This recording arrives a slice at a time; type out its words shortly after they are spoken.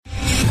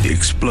the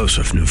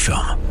explosive new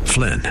film,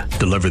 Flynn,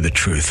 Deliver the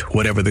Truth,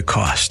 Whatever the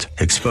Cost,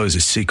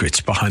 exposes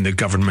secrets behind the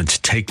government's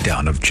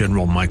takedown of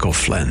General Michael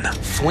Flynn.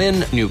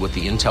 Flynn knew what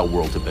the intel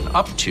world had been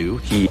up to.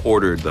 He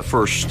ordered the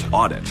first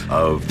audit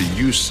of the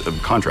use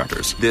of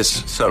contractors.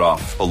 This set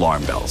off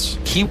alarm bells.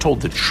 He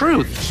told the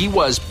truth. He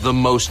was the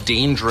most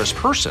dangerous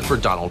person for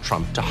Donald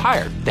Trump to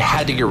hire. They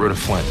had to get rid of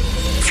Flynn.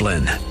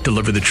 Flynn,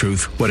 Deliver the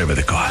Truth, Whatever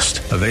the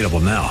Cost. Available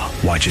now.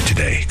 Watch it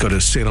today. Go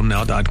to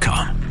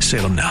salemnow.com.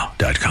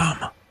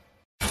 salemnow.com.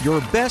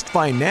 Your best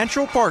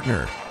financial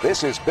partner.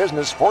 This is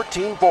Business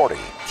 1440.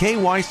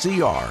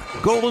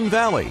 KYCR, Golden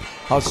Valley,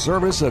 a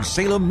service of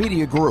Salem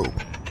Media Group.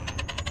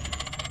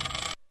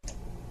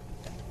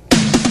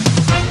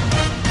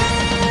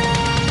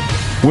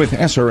 With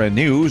SRN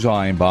News,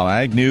 I'm Bob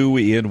Agnew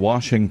in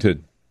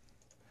Washington.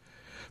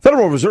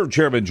 Federal Reserve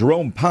Chairman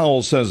Jerome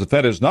Powell says the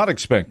Fed is not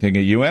expecting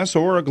a U.S.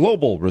 or a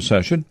global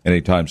recession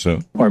anytime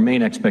soon. Our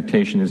main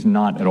expectation is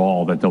not at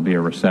all that there'll be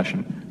a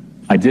recession.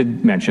 I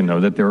did mention, though,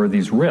 that there are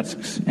these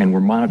risks, and we're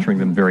monitoring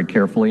them very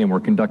carefully, and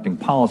we're conducting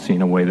policy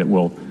in a way that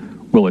will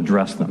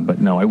address them. But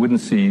no, I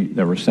wouldn't see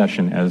the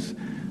recession as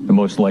the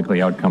most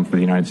likely outcome for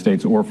the United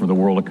States or for the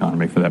world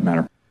economy, for that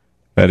matter.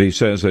 And he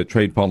says that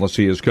trade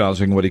policy is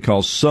causing what he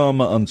calls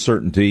some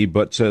uncertainty,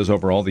 but says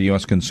overall the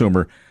U.S.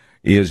 consumer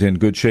is in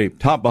good shape.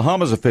 Top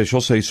Bahamas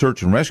officials say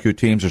search and rescue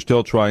teams are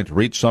still trying to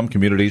reach some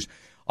communities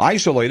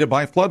isolated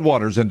by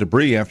floodwaters and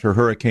debris after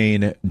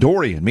Hurricane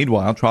Dorian.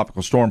 Meanwhile,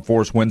 tropical storm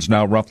force winds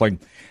now ruffling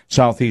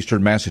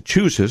southeastern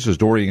Massachusetts as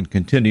Dorian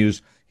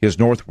continues his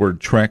northward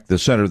trek. The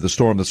center of the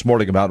storm this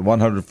morning about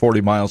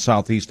 140 miles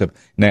southeast of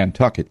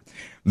Nantucket.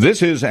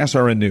 This is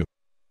SRN News.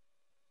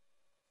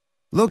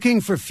 Looking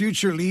for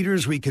future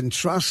leaders we can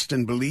trust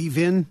and believe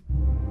in?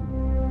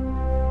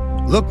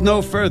 Look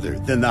no further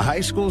than the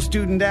high school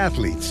student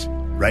athletes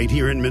right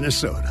here in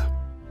Minnesota.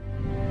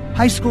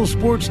 High school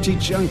sports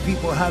teach young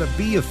people how to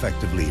be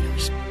effective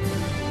leaders.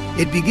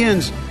 It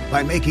begins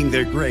by making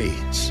their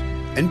grades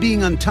and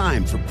being on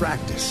time for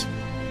practice.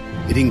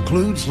 It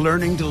includes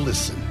learning to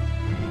listen,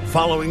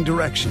 following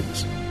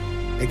directions,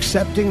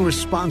 accepting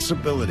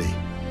responsibility,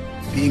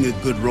 being a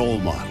good role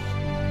model.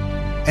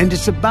 And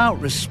it's about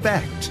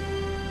respect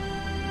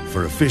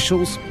for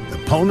officials,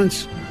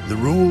 opponents, the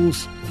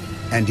rules,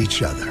 and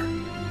each other.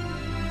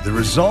 The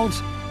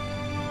result?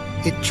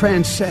 It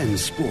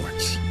transcends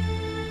sports.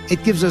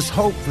 It gives us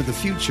hope for the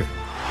future.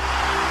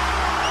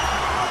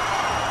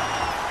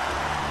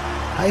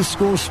 High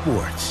school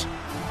sports.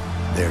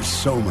 There's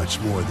so much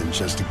more than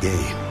just a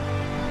game.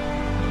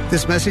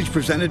 This message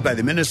presented by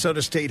the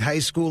Minnesota State High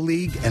School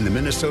League and the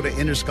Minnesota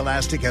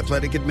Interscholastic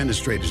Athletic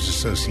Administrators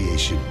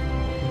Association.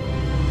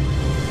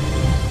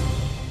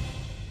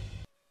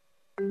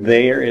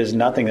 There is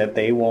nothing that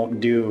they won't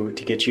do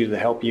to get you the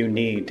help you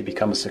need to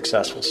become a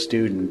successful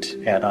student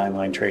at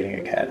Online Trading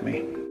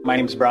Academy. My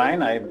name's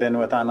Brian. I've been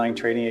with Online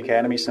Trading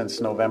Academy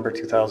since November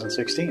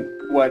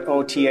 2016. What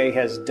OTA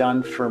has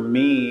done for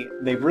me,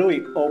 they've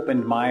really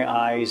opened my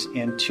eyes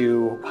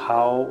into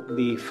how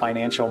the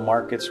financial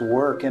markets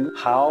work and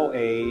how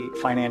a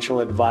financial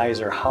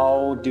advisor,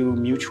 how do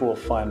mutual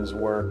funds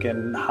work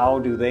and how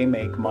do they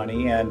make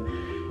money and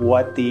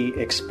what the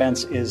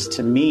expense is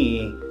to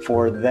me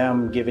for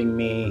them giving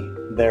me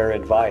their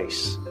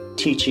advice.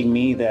 Teaching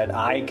me that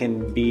I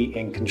can be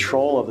in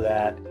control of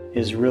that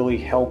is really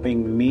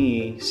helping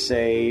me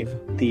save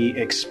the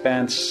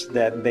expense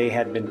that they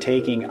had been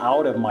taking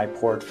out of my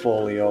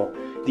portfolio.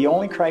 The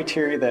only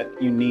criteria that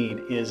you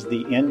need is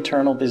the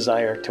internal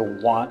desire to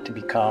want to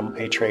become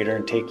a trader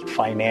and take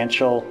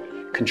financial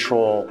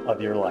control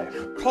of your life.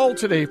 Call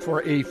today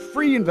for a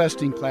free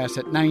investing class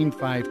at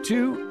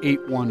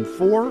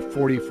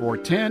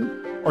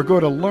 952-814-4410 or go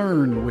to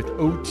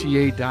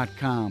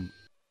learnwithota.com.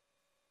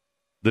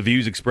 The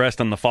views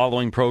expressed on the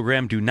following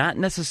program do not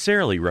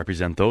necessarily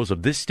represent those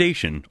of this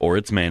station or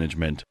its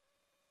management.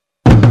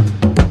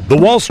 The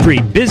Wall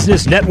Street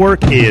Business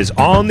Network is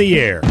on the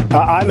air.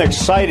 I'm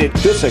excited.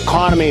 This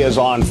economy is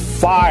on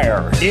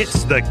fire.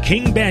 It's the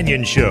King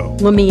Banaian Show.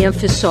 Let me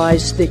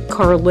emphasize that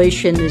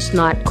correlation is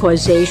not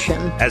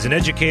causation. As an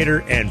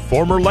educator and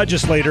former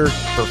legislator,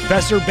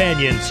 Professor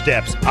Banaian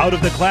steps out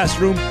of the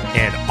classroom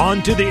and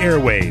onto the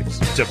airwaves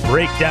to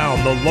break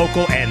down the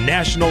local and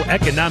national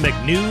economic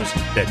news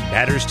that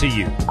matters to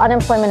you.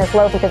 Unemployment is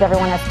low because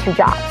everyone has 2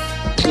 jobs.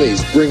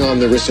 Please bring on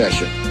the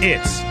recession.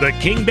 It's the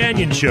King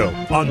Banaian Show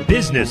on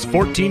Business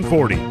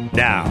 1440.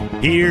 Now,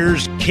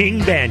 here's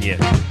King Banaian.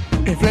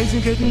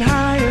 Inflation getting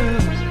higher.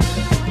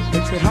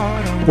 Makes it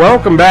hard on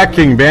Welcome back,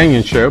 King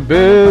Banaian Show.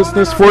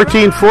 Business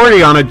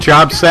 1440 on a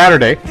job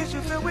Saturday.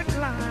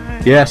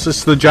 Yes,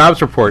 it's the jobs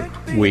report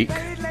week.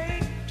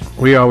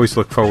 We always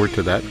look forward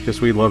to that because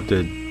we love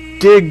to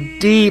dig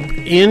deep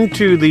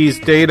into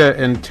these data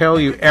and tell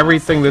you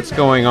everything that's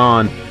going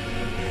on.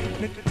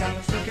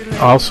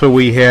 Also,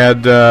 we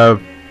had a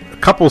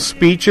couple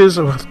speeches.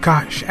 Oh,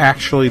 gosh,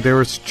 actually, there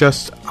was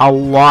just a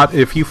lot.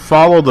 If you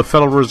follow the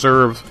Federal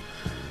Reserve,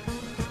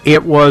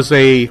 it was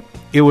a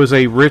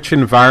rich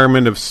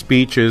environment of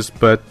speeches,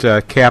 but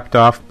capped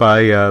off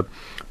by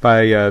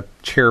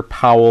Chair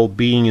Powell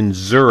being in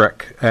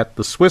Zurich at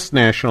the Swiss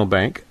National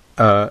Bank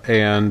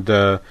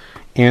and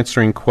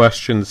answering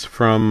questions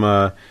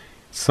from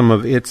some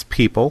of its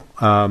people.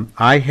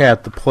 I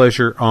had the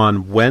pleasure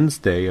on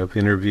Wednesday of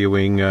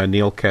interviewing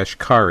Neel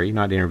Kashkari,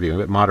 not interviewing,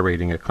 but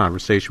moderating a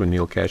conversation with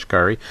Neel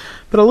Kashkari,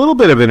 but a little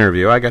bit of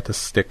interview. I got to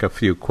stick a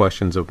few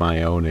questions of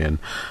my own in.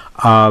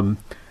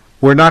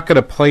 We're not going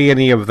to play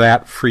any of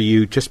that for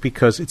you just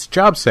because it's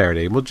Job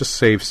Saturday. We'll just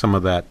save some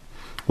of that.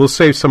 We'll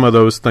save some of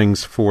those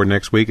things for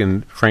next week,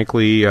 and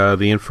frankly,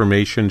 the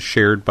information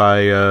shared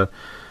by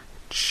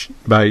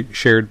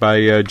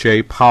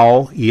Jay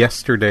Powell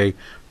yesterday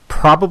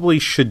probably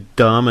should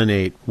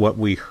dominate what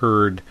we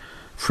heard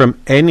from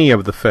any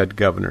of the Fed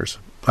governors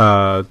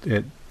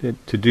to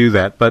do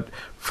that. But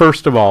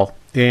first of all,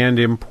 and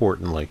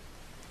importantly,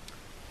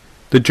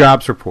 the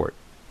jobs report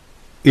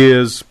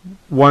is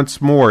once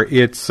more.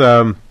 It's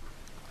we'll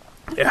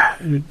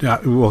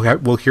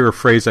hear a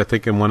phrase, I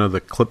think, in one of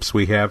the clips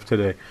we have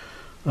today.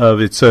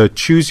 It's a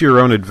choose your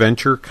own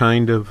adventure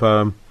kind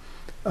of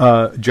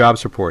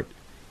jobs report.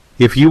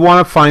 If you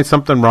want to find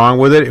something wrong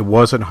with it, it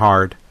wasn't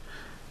hard.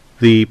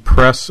 The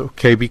press,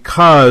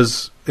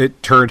 because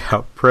it turned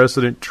out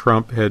President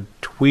Trump had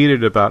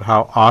tweeted about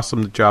how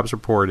awesome the jobs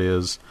report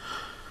is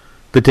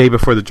the day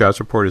before the jobs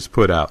report is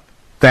put out.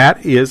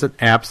 That is an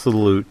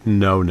absolute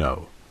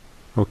no-no.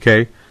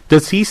 Okay?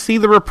 Does he see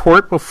the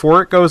report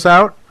before it goes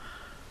out?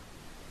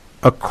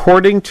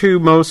 According to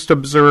most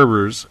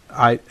observers,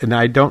 and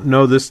I don't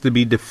know this to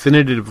be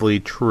definitively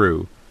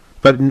true,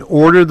 but in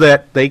order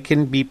that they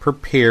can be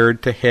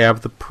prepared to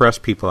have the press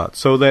people out,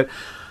 so that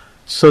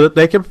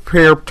they can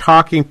prepare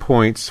talking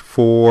points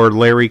for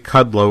Larry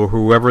Kudlow or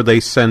whoever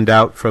they send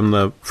out from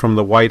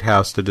the White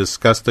House to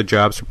discuss the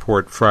jobs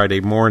report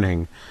Friday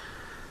morning,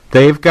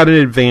 they've got an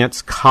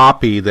advance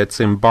copy that's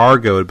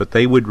embargoed, but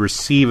they would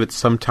receive it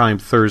sometime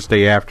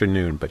Thursday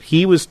afternoon. But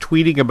he was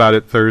tweeting about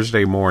it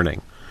Thursday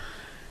morning.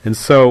 And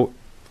so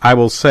I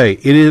will say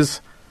it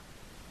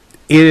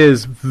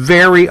is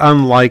very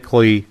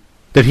unlikely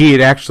that he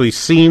had actually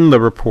seen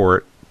the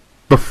report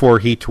before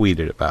he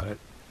tweeted about it.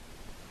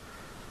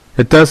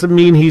 It doesn't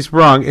mean he's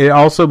wrong. It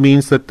also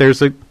means that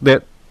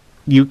that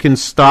you can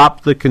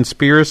stop the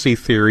conspiracy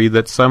theory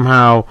that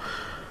somehow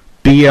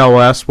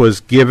BLS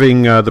was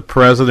giving the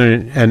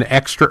president an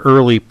extra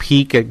early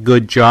peek at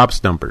good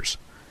jobs numbers.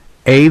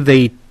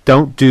 They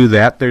don't do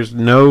that.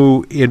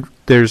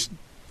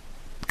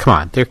 Come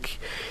on.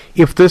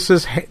 If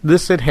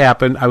this had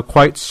happened, I'm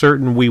quite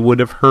certain we would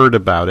have heard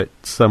about it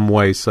some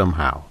way,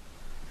 somehow.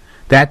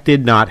 That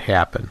did not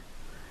happen.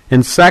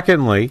 And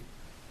secondly,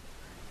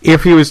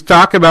 if he was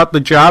talking about the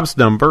jobs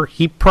number,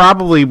 he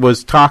probably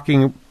was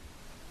talking.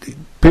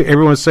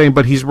 Everyone's saying,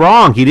 but he's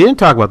wrong. He didn't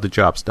talk about the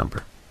jobs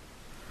number.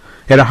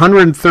 At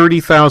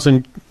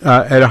 130,000,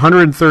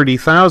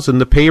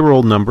 the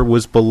payroll number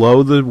was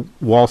below the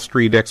Wall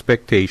Street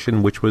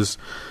expectation, which was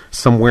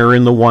somewhere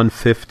in the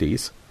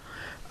 150s.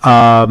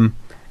 And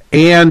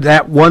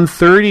that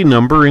 130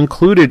 number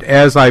included,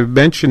 as I've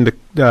mentioned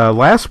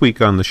last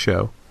week on the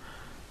show,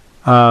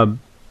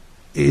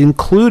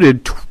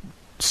 included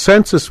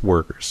census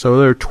workers. So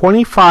there are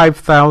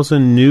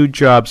 25,000 new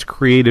jobs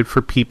created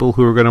for people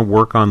who are going to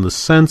work on the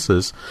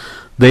census.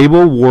 They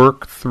will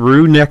work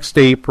through next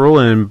April,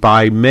 and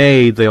by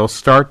May they'll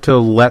start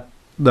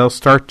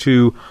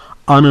to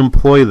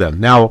unemploy them.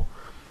 Now,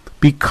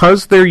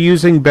 because they're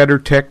using better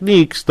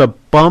techniques, the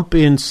bump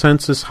in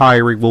census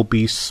hiring will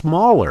be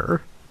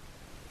smaller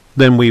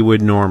than we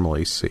would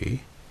normally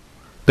see,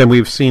 than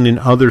we've seen in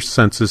other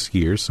census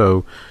years.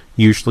 So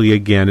usually,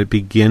 again, it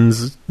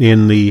begins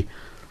in the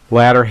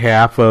latter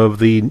half of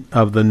the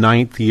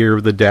ninth year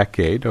of the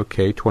decade,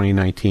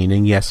 2019.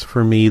 And yes,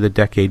 for me, the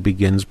decade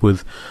begins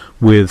with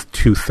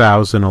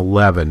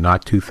 2011,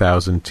 not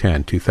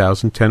 2010.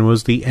 2010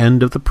 was the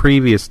end of the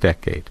previous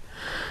decade.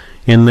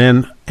 And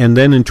then in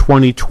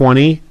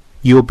 2020,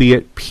 you'll be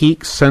at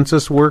peak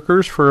census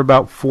workers for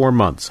about 4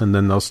 months, and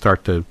then they'll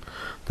start to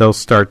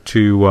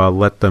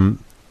let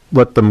them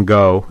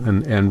go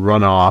and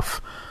run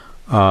off.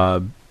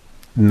 And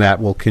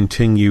that will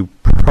continue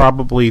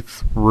probably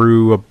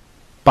through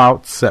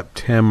about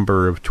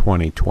September of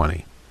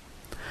 2020.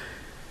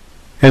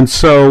 And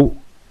so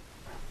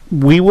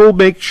we will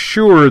make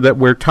sure that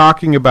we're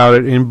talking about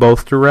it in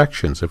both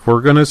directions. If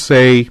we're going to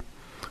say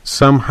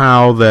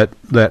somehow that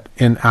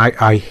and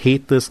I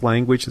hate this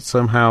language, that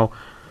somehow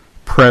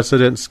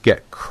presidents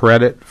get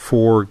credit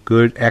for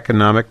good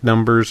economic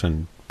numbers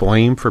and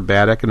blame for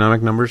bad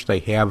economic numbers, they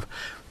have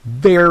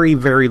very,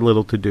 very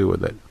little to do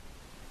with it.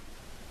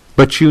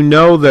 But you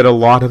know that a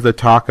lot of the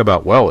talk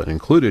about, well, it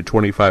included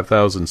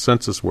 25,000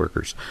 census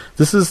workers.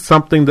 This is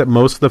something that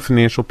most of the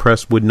financial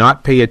press would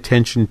not pay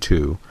attention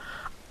to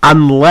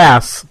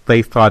unless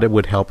they thought it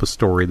would help a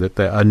story,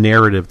 a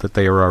narrative that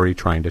they are already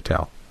trying to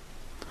tell.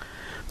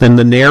 Then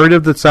the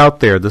narrative that's out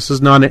there, this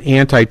is not an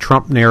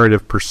anti-Trump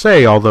narrative per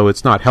se, although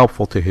it's not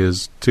helpful to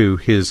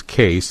his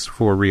case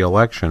for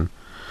re-election.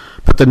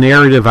 But the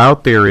narrative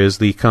out there is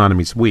the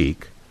economy's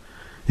weak.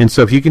 And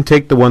so if you can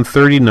take the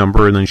 130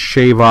 number and then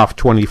shave off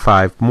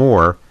 25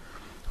 more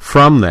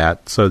from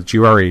that, so that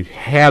you already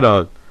had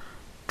a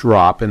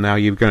drop, and now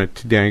you're going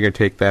to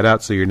take that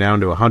out, so you're down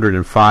to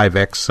 105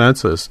 ex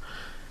census.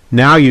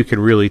 Now you can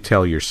really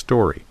tell your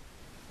story.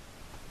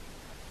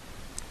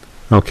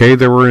 Okay,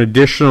 there were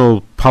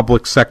additional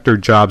public sector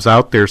jobs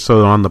out there,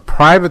 so on the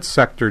private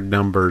sector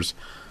numbers,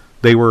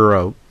 they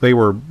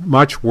were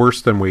much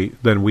worse than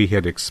we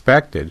had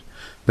expected.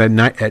 At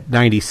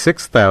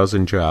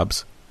 96,000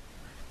 jobs,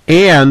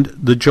 and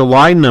the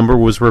July number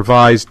was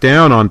revised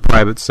down on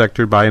private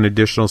sector by an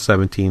additional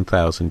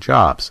 17,000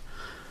 jobs.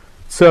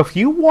 So if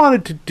you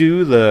wanted to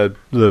do the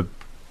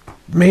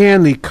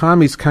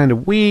economy's kind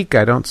of weak,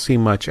 I don't see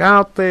much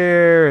out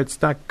there,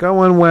 it's not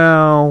going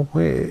well,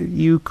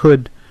 you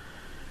could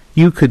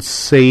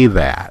say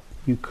that.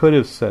 You could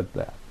have said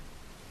that.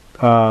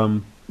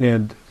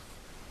 And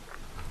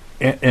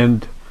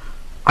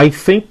I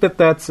think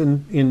that's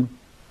in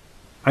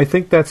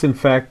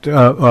fact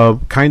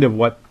kind of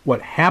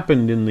what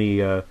happened in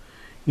the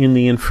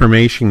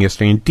information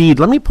yesterday. Indeed,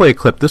 let me play a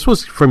clip. This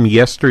was from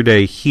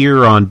yesterday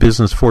here on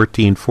Business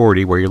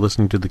 1440, where you're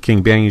listening to the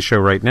King Banaian Show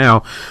right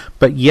now.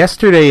 But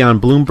yesterday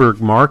on Bloomberg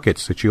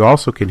Markets, that you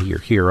also can hear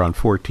here on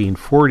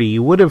 1440,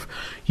 you would have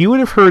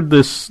heard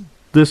this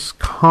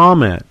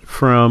comment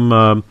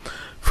from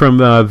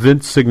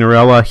Vince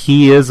Signorella.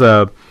 He is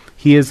a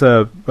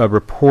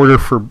reporter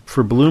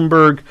for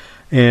Bloomberg.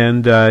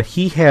 And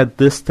he had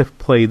this to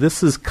play.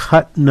 This is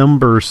cut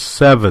number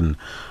 7.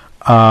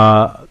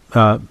 I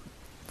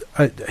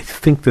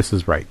think this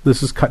is right.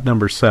 This is cut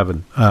number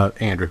 7,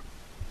 Andrew.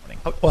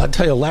 Well, I'll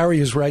tell you,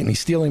 Larry is right, and he's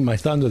stealing my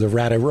thunder, the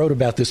rat. I wrote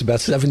about this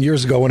about 7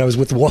 years ago when I was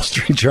with the Wall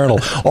Street Journal.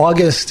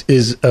 August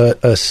is a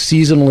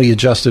seasonally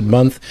adjusted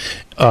month.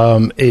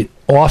 It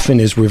often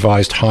is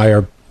revised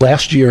higher.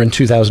 Last year in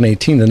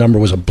 2018, the number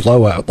was a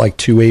blowout, like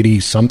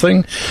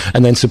 280-something,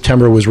 and then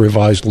September was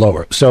revised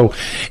lower. So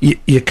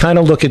you kind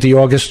of look at the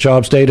August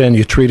jobs data and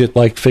you treat it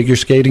like figure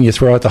skating. You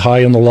throw out the high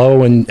and the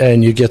low,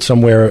 and you get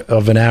somewhere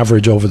of an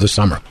average over the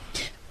summer.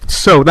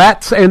 So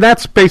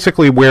that's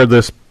basically where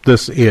this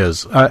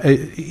is.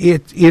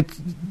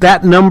 That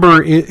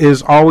number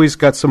is always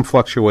got some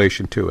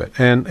fluctuation to it,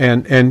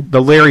 and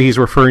the Larry he's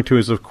referring to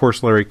is, of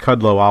course, Larry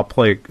Kudlow.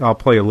 I'll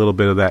play a little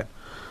bit of that.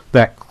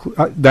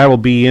 That will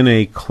be in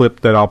a clip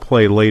that I'll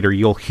play later.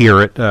 You'll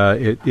hear it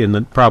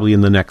probably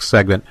in the next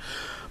segment.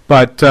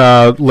 But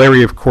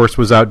Larry, of course,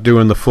 was out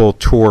doing the full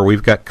tour.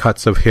 We've got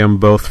cuts of him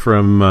both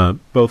from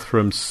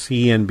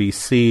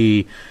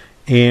CNBC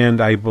and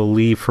I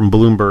believe from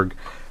Bloomberg,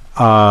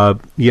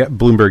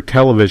 Bloomberg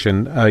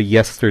Television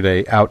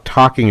yesterday, out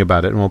talking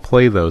about it, and we'll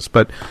play those.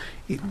 But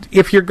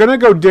if you're going to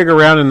go dig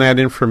around in that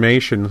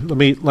information,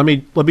 let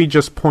me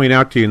just point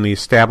out to you in the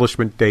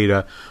establishment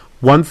data.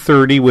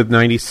 130 with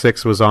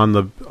 96 was on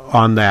the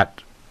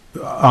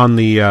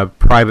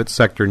private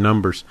sector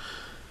numbers.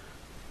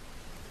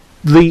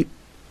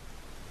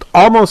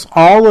 Almost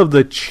all of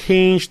the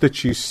change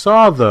that you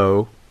saw,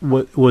 though,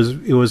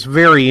 was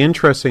very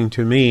interesting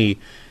to me,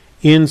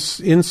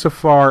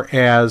 insofar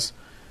as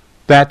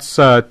that's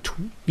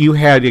you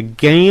had a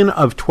gain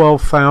of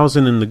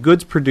 12,000 in the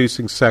goods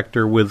producing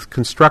sector, with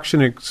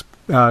construction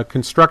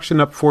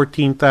up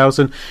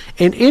 14,000,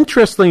 and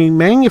interestingly,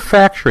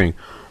 manufacturing,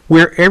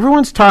 where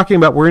everyone's talking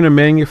about we're in a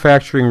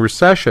manufacturing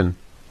recession,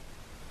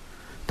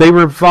 they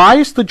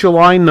revised the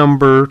July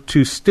number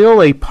to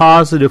still a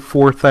positive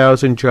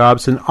 4,000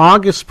 jobs, and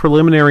August's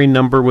preliminary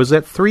number was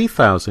at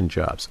 3,000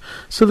 jobs.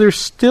 So there's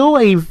still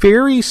a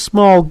very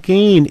small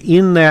gain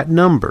in that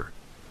number.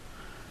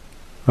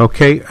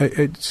 Okay,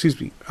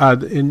 excuse me.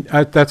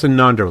 That's a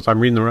non-durables.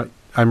 I'm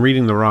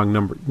reading the wrong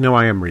number. No,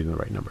 I am reading the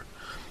right number.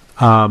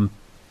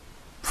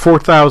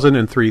 4,000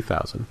 and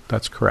 3,000.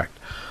 That's correct.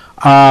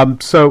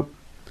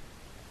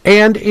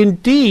 And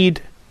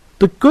indeed,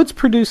 the goods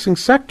producing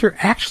sector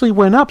actually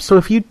went up. So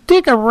if you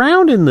dig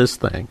around in this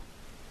thing,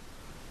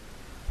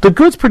 the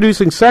goods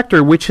producing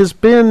sector, which has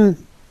been,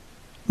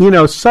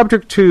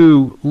 subject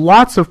to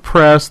lots of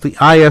press, the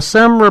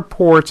ISM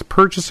reports,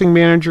 purchasing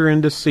manager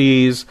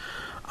indices,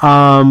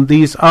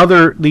 these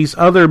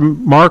other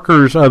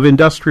markers of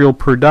industrial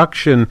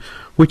production,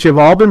 which have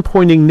all been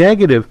pointing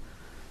negative.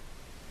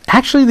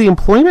 Actually, the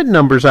employment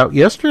numbers out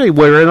yesterday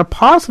were in a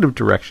positive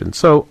direction.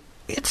 So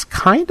it's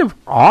kind of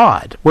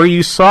odd. Where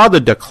you saw the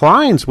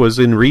declines was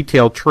in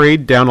retail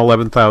trade, down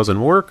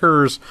 11,000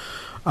 workers.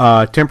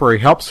 Temporary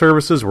help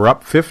services were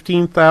up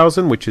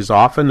 15,000, which is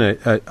often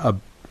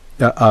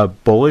a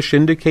bullish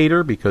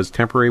indicator, because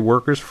temporary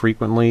workers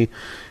frequently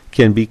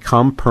can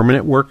become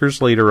permanent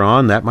workers later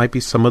on. That might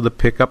be some of the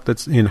pickup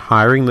that's in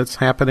hiring that's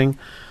happening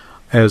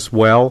as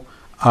well.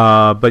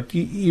 But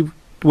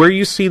where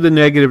you see the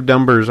negative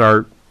numbers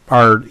are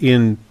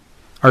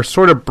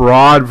sort of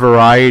broad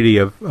variety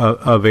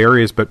of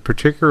areas, but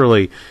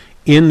particularly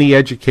in the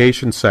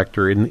education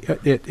sector.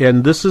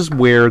 And this is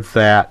where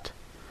that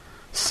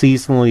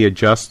seasonal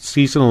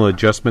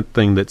adjustment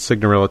thing that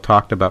Signorella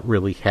talked about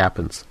really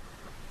happens.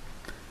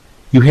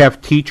 You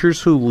have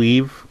teachers who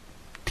leave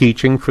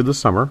teaching for the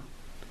summer.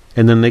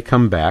 And then they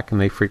come back,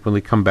 and they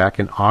frequently come back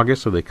in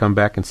August, or they come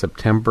back in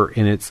September,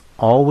 and it's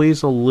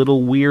always a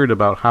little weird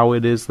about how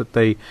it is that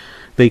they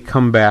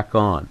come back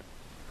on.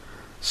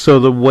 So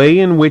the way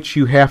in which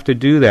you have to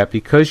do that,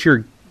 because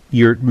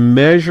you're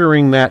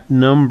measuring that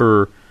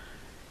number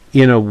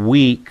in a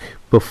week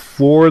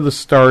before the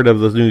start of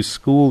the new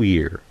school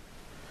year,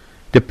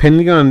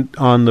 depending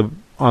on the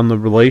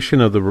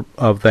relation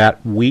of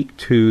that week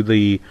to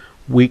the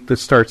week that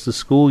starts the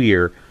school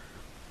year,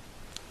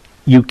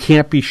 you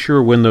can't be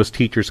sure when those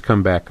teachers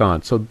come back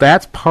on. So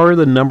that's part of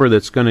the number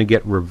that's going to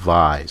get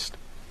revised.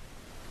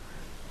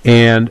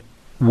 And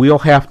we'll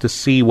have to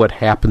see what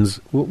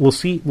happens.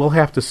 We'll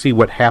have to see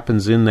what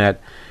happens in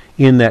that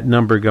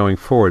number going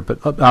forward.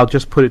 But I'll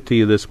just put it to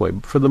you this way: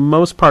 for the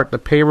most part, the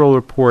payroll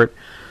report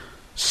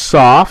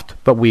soft,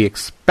 but we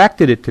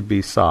expected it to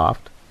be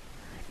soft.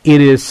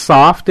 It is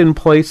soft in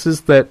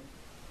places that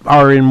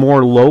are in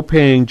more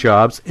low-paying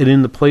jobs, and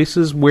in the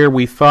places where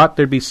we thought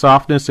there'd be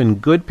softness in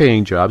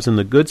good-paying jobs, in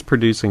the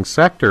goods-producing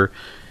sector,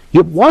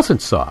 it wasn't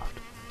soft.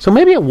 So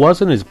maybe it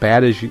wasn't as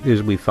bad as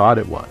we thought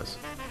it was.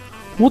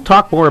 We'll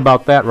talk more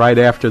about that right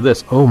after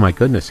this. Oh my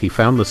goodness, he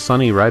found the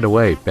Sunny right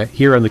away,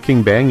 here on the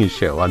King Banaian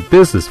Show on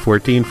Business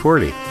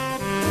 1440.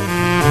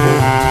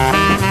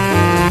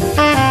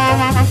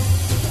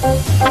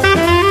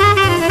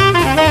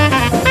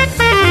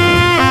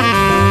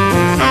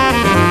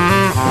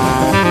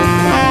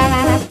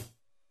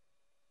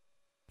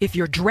 If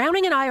you're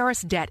drowning in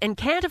IRS debt and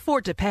can't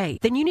afford to pay,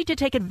 then you need to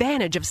take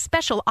advantage of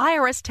special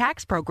IRS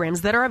tax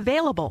programs that are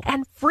available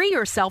and free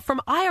yourself from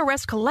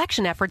IRS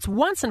collection efforts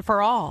once and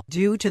for all.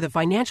 Due to the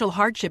financial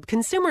hardship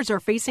consumers are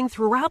facing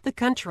throughout the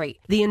country,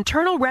 the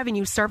Internal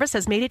Revenue Service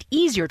has made it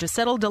easier to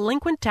settle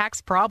delinquent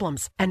tax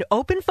problems. An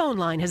open phone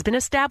line has been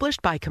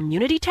established by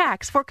Community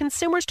Tax for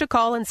consumers to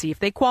call and see if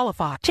they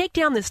qualify. Take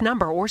down this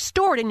number or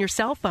store it in your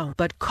cell phone,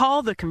 but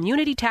call the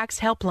Community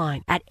Tax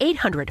Helpline at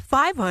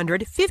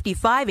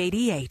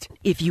 800-500-5588.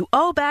 If you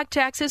owe back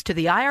taxes to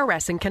the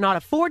IRS and cannot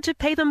afford to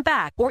pay them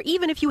back, or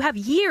even if you have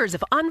years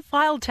of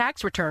unfiled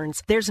tax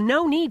returns, there's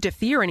no need to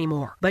fear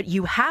anymore. But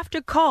you have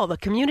to call the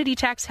Community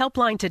Tax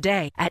Helpline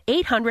today at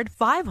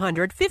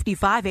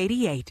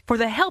 800-500-5588 for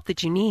the help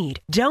that you need.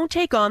 Don't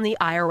take on the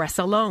IRS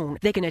alone.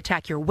 They can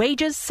attack your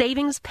wages,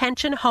 savings,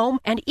 pension, home,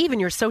 and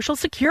even your Social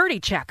Security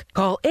check.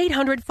 Call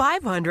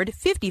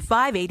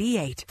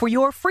 800-500-5588 for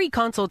your free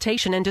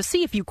consultation and to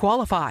see if you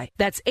qualify.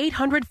 That's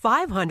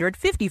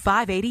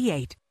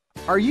 800-500-5588.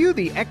 Are you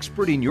the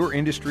expert in your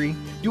industry?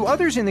 Do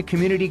others in the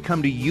community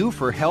come to you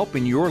for help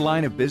in your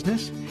line of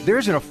business?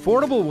 There's an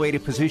affordable way to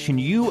position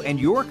you and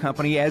your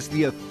company as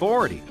the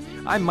authority.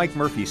 I'm Mike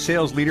Murphy,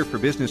 sales leader for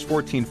Business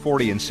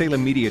 1440 in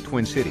Salem Media,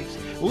 Twin Cities.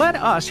 Let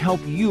us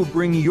help you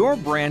bring your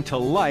brand to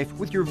life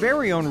with your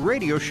very own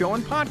radio show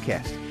and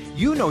podcast.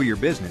 You know your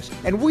business,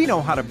 and we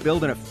know how to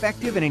build an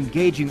effective and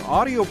engaging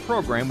audio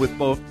program with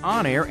both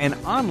on-air and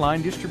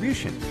online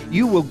distribution.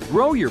 You will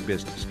grow your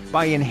business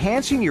by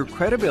enhancing your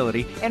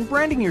credibility and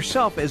branding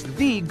yourself as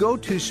the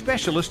go-to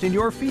specialist in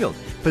your field,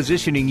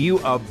 positioning you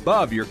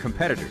above your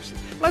competitors.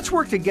 Let's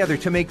work together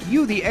to make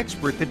you the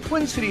expert that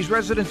Twin Cities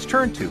residents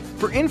turn to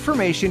for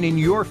information in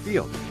your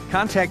field.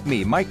 Contact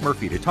me, Mike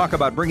Murphy, to talk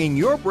about bringing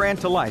your brand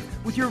to life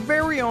with your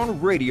very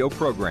own radio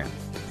program.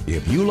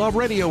 If you love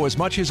radio as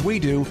much as we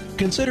do,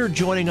 consider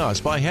joining us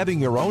by having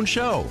your own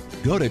show.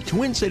 Go to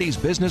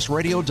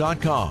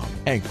TwinCitiesBusinessRadio.com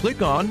and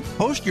click on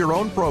Host Your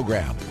Own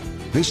Program.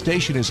 This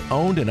station is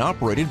owned and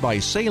operated by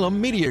Salem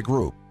Media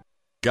Group.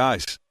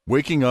 Guys,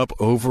 waking up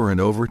over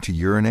and over to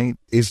urinate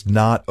is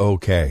not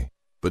okay.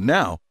 But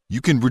now,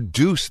 you can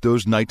reduce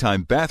those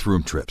nighttime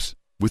bathroom trips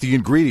with the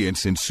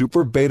ingredients in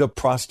Super Beta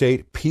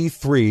Prostate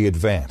P3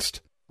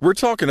 Advanced. We're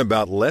talking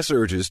about less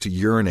urges to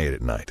urinate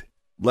at night,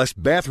 less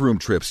bathroom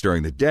trips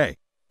during the day,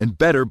 and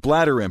better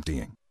bladder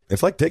emptying.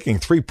 It's like taking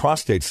 3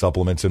 prostate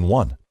supplements in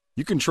one.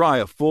 You can try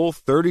a full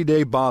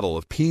 30-day bottle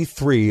of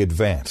P3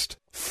 Advanced.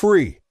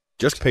 Free.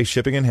 Just pay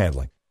shipping and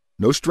handling.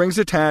 No strings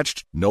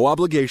attached, no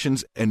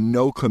obligations, and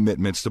no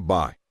commitments to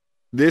buy.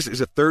 This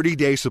is a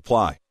 30-day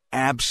supply.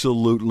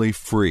 Absolutely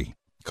free.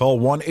 Call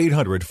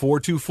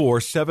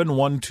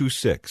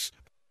 1-800-424-7126.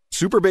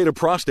 Super Beta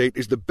Prostate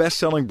is the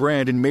best-selling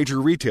brand in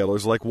major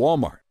retailers like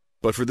Walmart.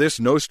 But for this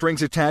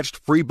no-strings-attached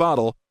free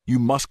bottle, you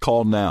must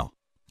call now.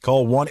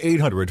 Call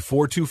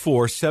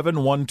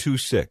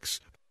 1-800-424-7126.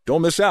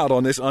 Don't miss out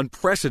on this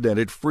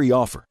unprecedented free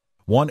offer.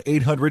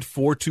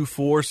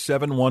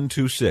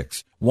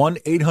 1-800-424-7126.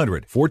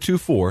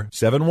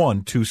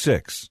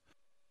 1-800-424-7126.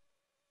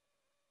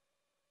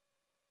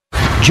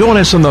 Join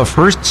us on the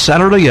first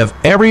Saturday of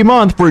every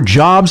month for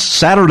Jobs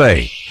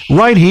Saturday,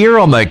 right here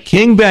on the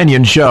King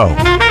Banaian Show.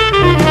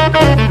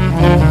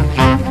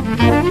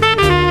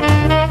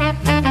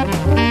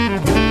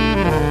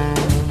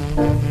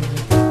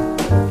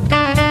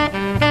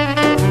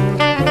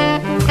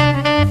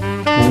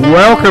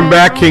 Welcome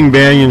back, King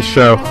Banaian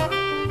Show.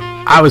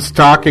 I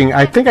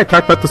think I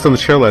talked about this on the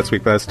show last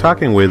week, but I was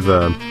talking with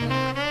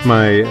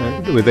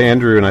with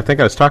Andrew, and I think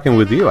I was talking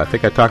with you. I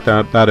think I talked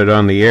about it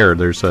on the air.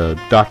 There's a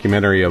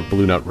documentary of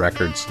Blue Note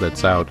Records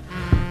that's out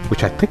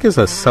which I think is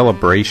a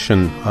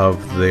celebration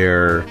of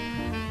their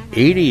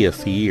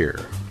 80th year.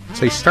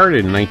 So they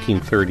started in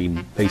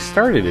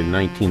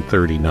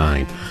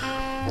 1939.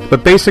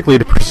 But basically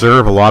to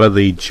preserve a lot of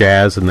the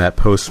jazz in that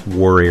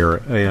post-war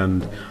era,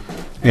 and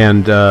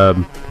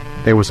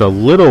there was a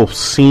little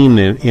scene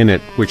in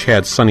it which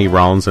had Sonny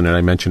Rollins in it.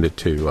 I mentioned it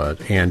to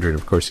Andrew, and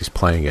of course he's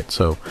playing it.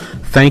 So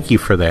thank you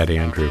for that,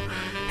 Andrew.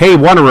 Hey,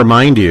 want to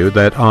remind you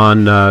that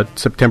on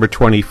September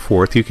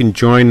 24th, you can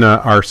join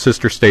our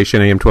sister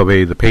station, AM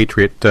 1280 The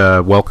Patriot,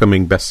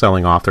 welcoming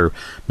best-selling author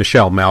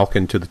Michelle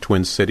Malkin to the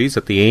Twin Cities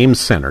at the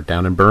Ames Center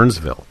down in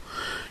Burnsville.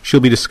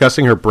 She'll be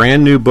discussing her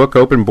brand new book,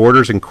 Open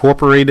Borders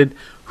Incorporated,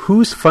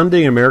 Who's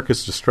Funding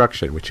America's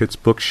Destruction, which hits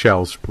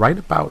bookshelves right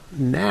about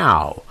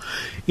now.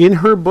 In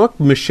her book,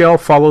 Michelle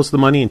follows the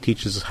money and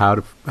teaches us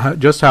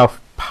how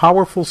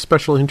powerful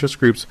special interest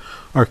groups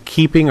are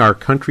keeping our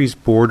country's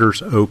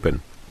borders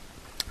open.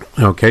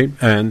 Okay,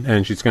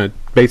 and she's going to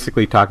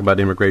basically talk about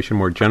immigration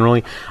more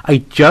generally. I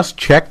just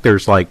checked.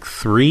 There's like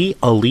 3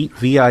 elite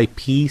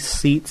VIP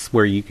seats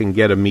where you can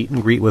get a meet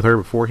and greet with her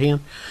beforehand.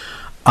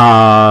 There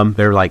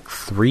are like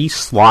 3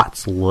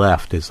 slots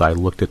left as I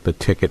looked at the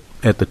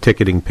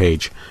ticketing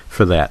page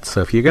for that.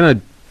 So if you're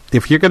gonna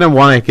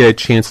want to get a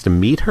chance to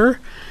meet her,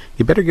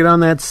 you better get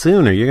on that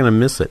soon or you're gonna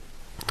miss it.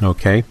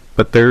 Okay,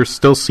 but there's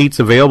still seats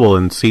available,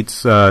 and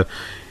seats in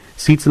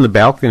the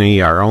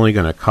balcony are only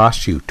going to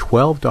cost you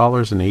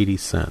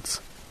 $12.80.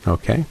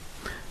 Okay,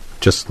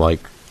 just like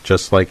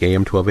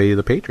AM 1280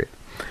 The Patriot.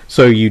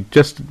 So you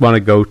just want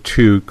to go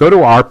to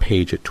our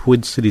page at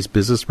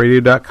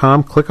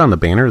TwinCitiesBusinessRadio.com, click on the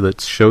banner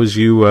that shows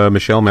you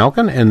Michelle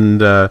Malkin,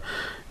 and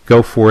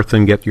go forth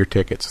and get your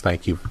tickets.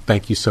 Thank you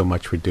so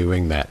much for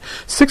doing that.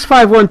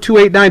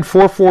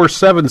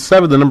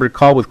 651-289-4477, the number to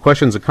call with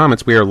questions and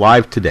comments. We are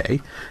live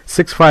today.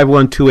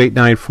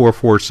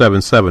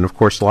 651-289-4477. Of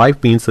course,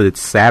 live means that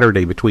it's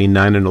Saturday between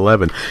 9 and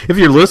 11. If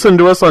you're listening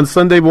to us on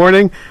Sunday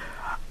morning,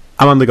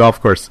 I'm on the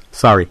golf course.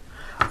 Sorry.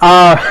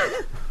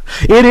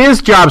 It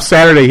is Job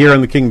Saturday here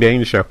on the King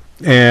Banaian Show,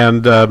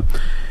 and a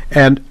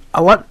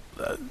lot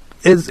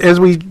as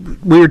we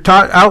were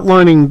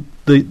outlining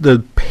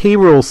the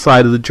payroll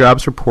side of the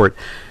jobs report.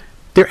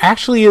 There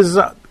actually is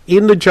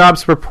in the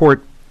jobs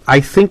report,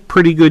 I think,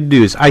 pretty good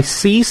news. I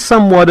see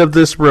somewhat of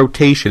this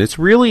rotation. It's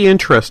really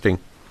interesting.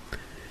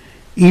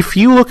 If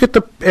you look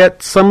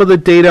at some of the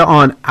data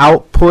on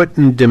output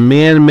and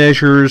demand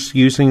measures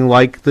using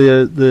like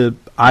the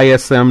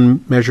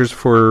ISM measures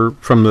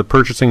from the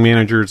purchasing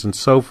managers and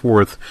so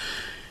forth,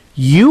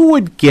 you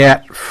would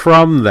get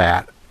from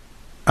that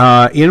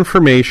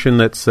information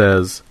that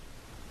says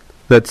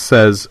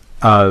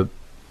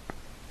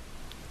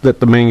that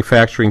the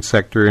manufacturing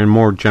sector and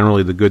more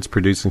generally the goods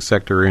producing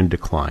sector are in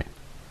decline.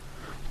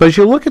 But as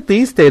you look at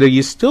these data,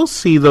 you still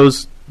see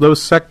those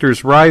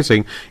sectors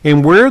rising,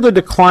 and where the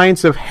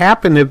declines have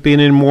happened have been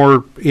in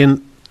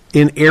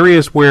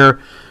areas where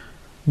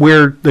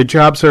the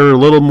jobs are a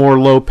little more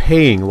low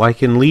paying,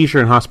 like in leisure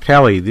and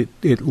hospitality.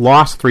 It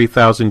lost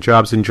 3,000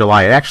 jobs in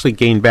July. It actually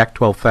gained back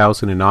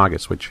 12,000 in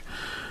August, which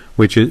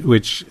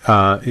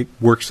it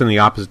works in the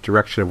opposite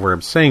direction of where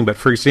I'm saying. But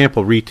for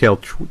example, retail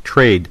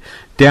trade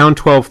down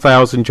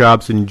 12,000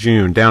 jobs in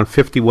June, down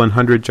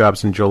 5,100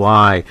 jobs in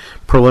July,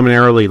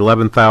 preliminarily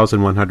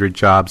 11,100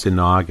 jobs in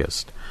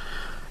August.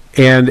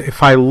 And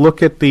if I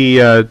look at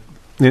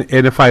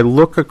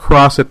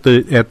across at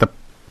the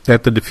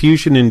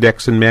diffusion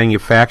index in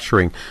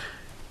manufacturing,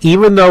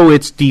 even though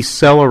it's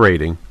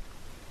decelerating,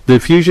 the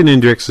diffusion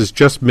index is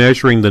just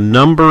measuring the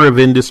number of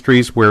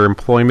industries where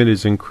employment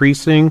is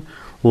increasing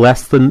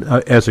less than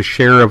as a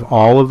share of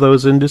all of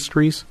those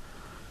industries.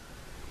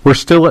 We're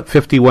still at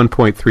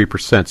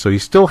 51.3%, so you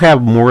still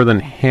have more than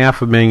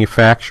half of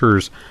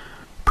manufacturers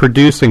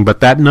producing,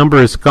 but that number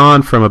has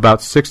gone from about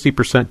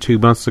 60% 2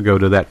 months ago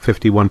to that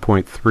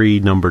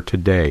 51.3 number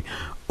today.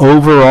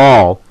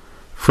 Overall,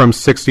 from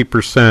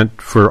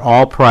 60% for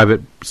all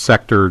private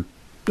sector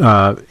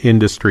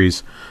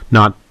industries,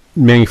 not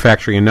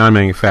manufacturing and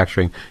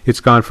non-manufacturing, it's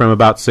gone from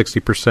about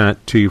 60%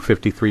 to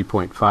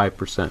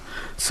 53.5%.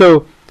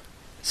 So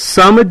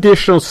some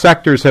additional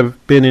sectors have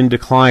been in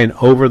decline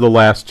over the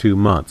last 2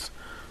 months,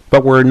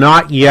 but we're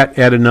not yet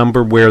at a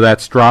number where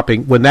that's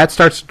dropping. When that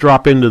starts to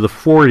drop into the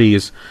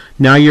 40s,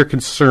 now you're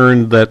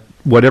concerned that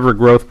whatever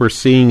growth we're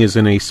seeing is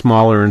in a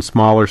smaller and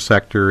smaller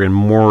sector, and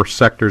more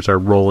sectors are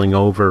rolling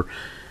over.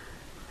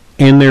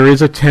 And there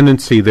is a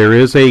tendency, there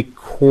is a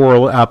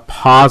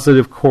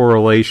positive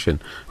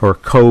correlation or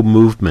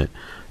co-movement.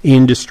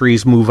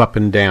 Industries move up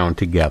and down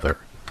together.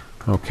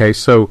 Okay,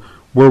 so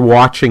we're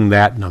watching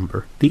that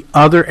number. The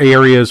other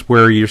areas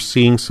where you're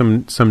seeing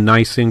some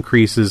nice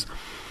increases,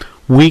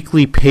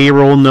 weekly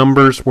payroll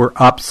numbers were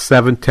up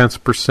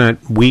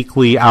 0.7%,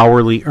 weekly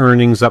hourly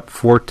earnings up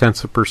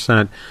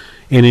 0.4%,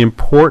 and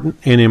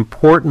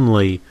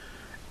importantly,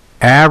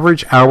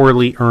 average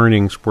hourly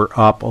earnings were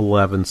up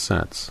 11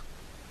 cents.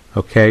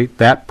 Okay,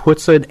 that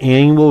puts an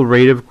annual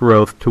rate of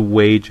growth to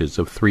wages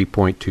of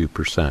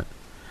 3.2%.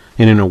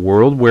 And in a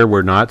world where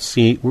we're not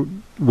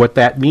seeing, what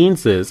that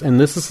means is,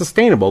 and this is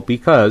sustainable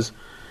because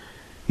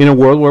in a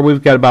world where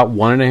we've got about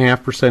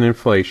 1.5%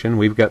 inflation,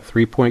 we've got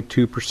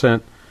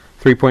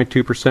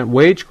 3.2%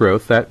 wage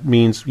growth. That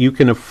means you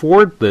can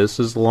afford this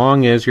as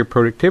long as your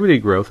productivity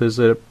growth is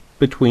at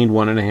between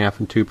 1.5%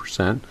 and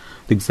 2%.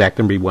 The exact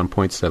number would be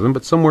 1.7,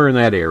 but somewhere in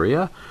that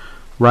area,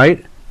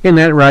 right? And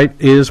that right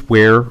is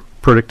where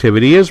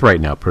productivity is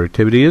right now.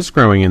 Productivity is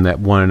growing in that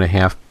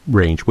 1.5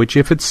 range, which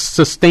if it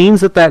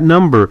sustains at that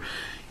number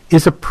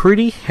is a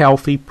pretty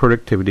healthy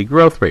productivity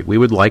growth rate. We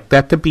would like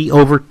that to be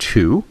over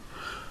 2,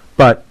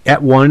 but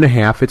at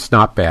 1.5 it's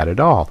not bad at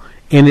all.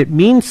 And it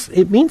means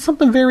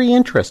something very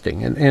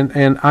interesting.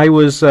 And I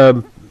was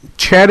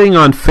chatting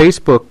on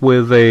Facebook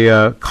with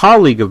a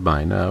colleague of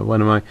mine,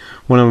 one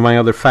of my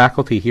other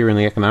faculty here in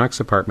the economics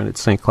department at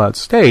St. Cloud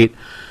State,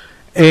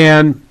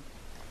 and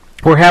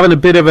we're having a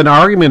bit of an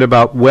argument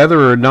about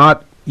whether or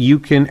not you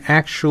can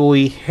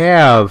actually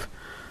have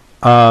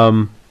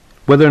an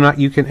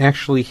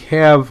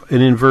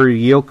inverted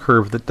yield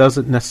curve that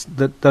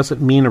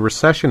doesn't mean a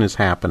recession is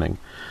happening.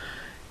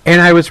 And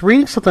I was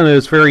reading something that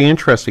was very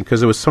interesting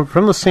because it was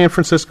from the San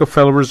Francisco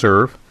Federal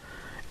Reserve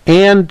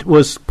and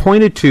was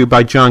pointed to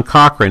by John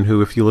Cochran,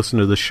 who, if you listen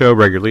to the show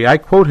regularly, I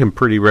quote him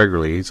pretty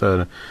regularly.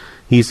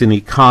 He's an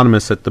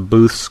economist at the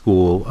Booth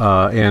School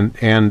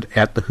and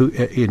at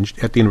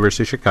the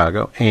University of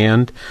Chicago,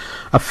 and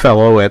a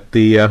fellow at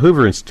the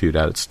Hoover Institute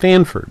out at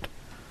Stanford.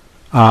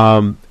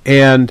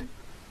 And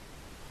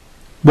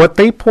what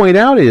they point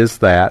out is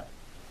that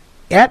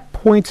at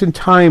points in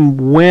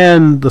time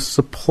when the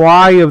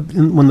supply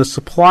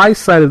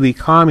side of the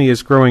economy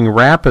is growing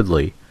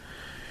rapidly,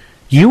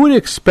 you would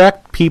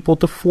expect people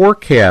to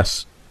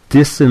forecast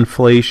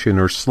disinflation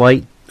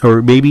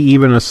or maybe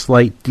even a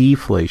slight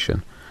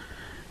deflation.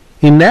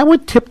 And that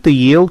would tip the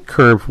yield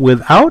curve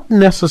without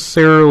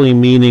necessarily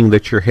meaning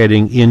that you're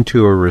heading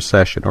into a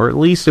recession, or at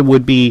least it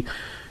would be.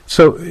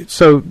 So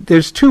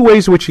there's two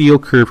ways in which a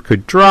yield curve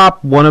could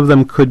drop. One of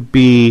them could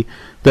be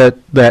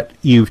that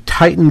you've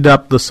tightened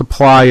up the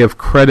supply of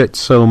credit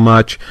so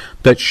much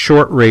that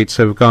short rates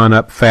have gone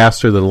up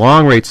faster than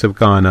long rates have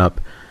gone up.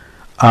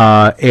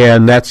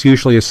 And that's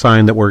usually a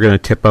sign that we're going to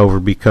tip over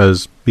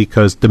because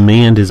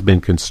demand has been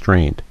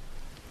constrained.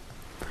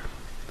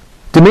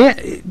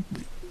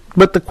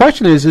 But the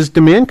question is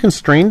demand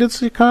constrained in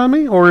the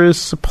economy, or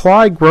is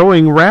supply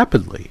growing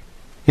rapidly?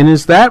 And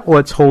is that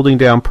what's holding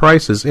down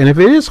prices? And if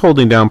it is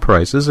holding down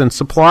prices and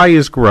supply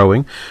is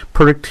growing,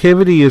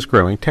 productivity is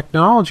growing,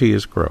 technology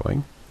is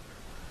growing,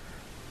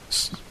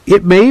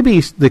 it may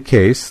be the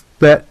case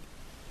that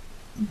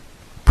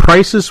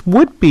prices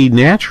would be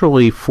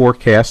naturally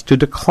forecast to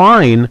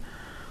decline,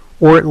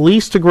 or at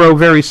least to grow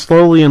very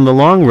slowly in the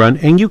long run,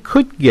 and you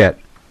could get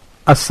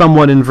a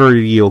somewhat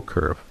inverted yield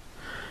curve.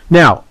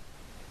 Now,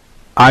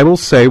 I will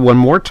say one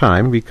more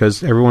time,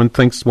 because everyone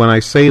thinks when I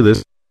say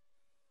this,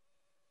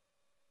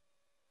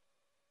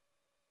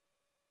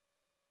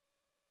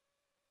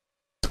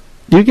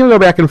 you can go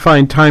back and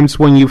find times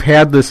when you've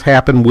had this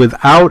happen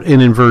without an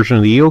inversion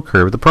of the yield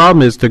curve. The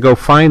problem is, to go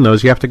find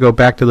those, you have to go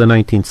back to the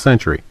 19th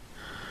century.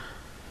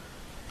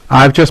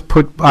 I've just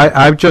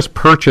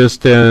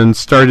purchased and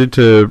started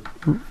to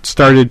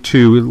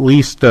at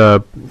least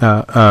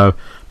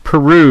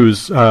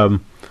peruse a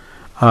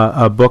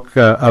book,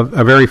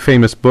 a very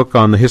famous book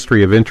on the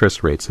history of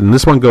interest rates, and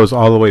this one goes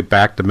all the way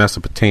back to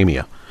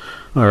Mesopotamia.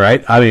 All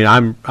right, I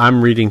mean,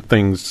 I'm reading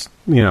things,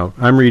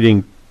 I'm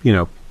reading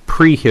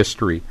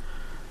prehistory.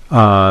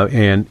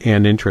 And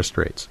interest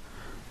rates,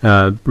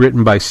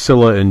 written by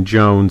Silla and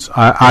Jones.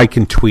 I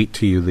can tweet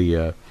to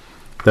you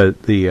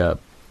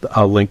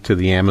a link to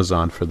the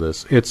Amazon for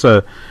this. It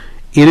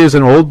is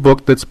an old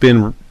book that's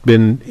been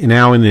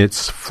now in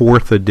its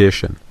 4th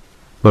edition,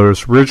 but it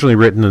was originally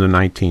written in the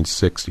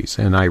 1960s,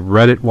 and I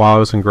read it while I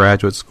was in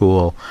graduate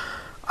school.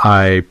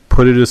 I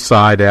put it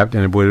aside and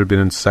it would have been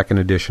in 2nd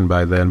edition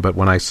by then, but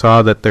when I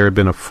saw that there had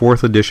been a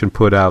 4th edition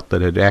put out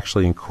that had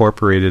actually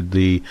incorporated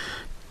the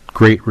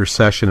Great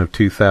Recession of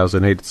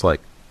 2008, it's like,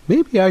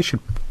 maybe I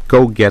should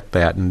go get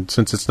that. And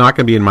since it's not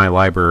going to be in my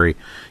library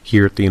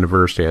here at the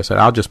university, I said,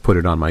 I'll just put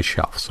it on my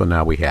shelf. So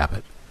now we have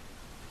it.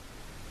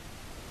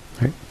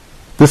 Right?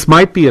 This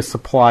might be a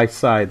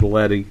supply-side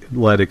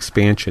led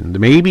expansion.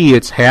 Maybe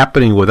it's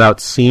happening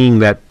without seeing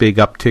that big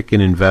uptick in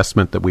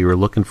investment that we were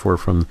looking for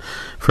from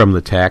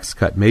the tax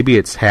cut. Maybe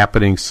it's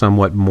happening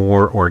somewhat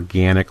more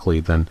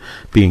organically than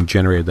being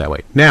generated that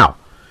way. Now,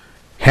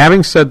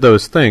 having said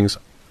those things,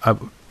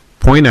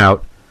 point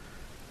out,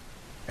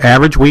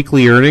 average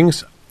weekly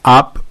earnings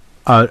up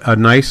a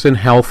nice and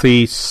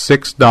healthy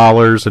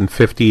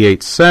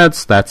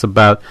 $6.58. That's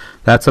about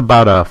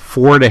a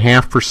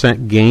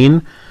 4.5%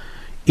 gain.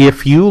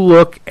 If you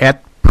look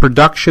at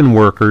production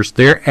workers,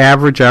 their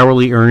average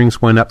hourly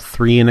earnings went up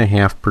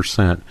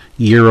 3.5%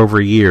 year over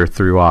year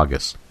through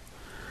August.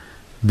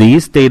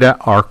 These data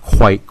are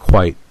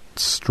quite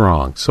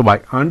strong. So I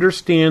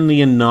understand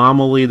the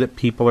anomaly that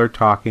people are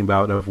talking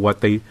about of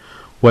what they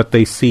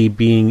see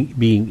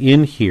being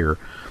in here.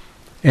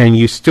 And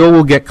you still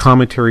will get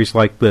commentaries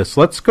like this.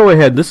 Let's go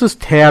ahead. This is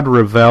Tad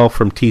Revell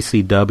from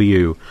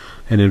TCW,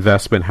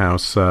 investment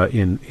house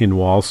in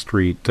Wall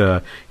Street.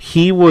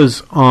 He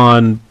was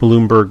on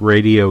Bloomberg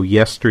Radio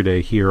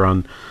yesterday here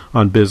on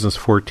Business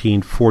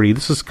 1440.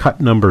 This is cut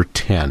number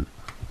 10.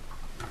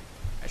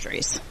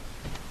 Treasuries.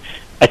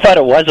 I thought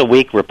it was a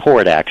weak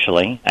report,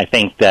 actually. I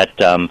think that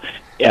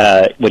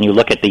when you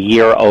look at the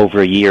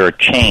year-over-year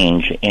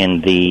change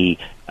in the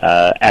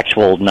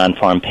actual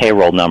non-farm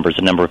payroll numbers,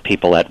 the number of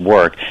people at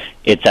work,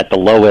 it's at the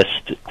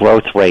lowest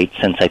growth rate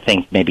since, I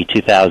think, maybe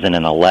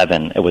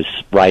 2011. It was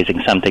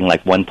rising something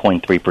like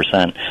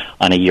 1.3%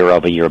 on a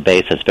year-over-year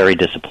basis. Very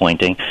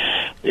disappointing.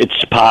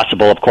 It's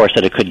possible, of course,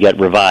 that it could get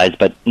revised,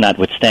 but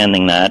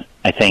notwithstanding that,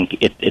 I think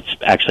it's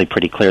actually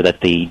pretty clear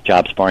that the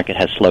jobs market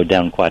has slowed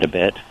down quite a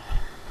bit.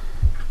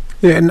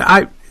 Yeah,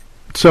 and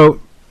so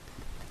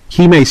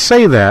he may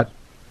say that,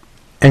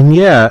 and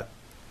yet,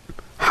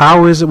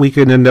 how is it we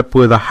could end up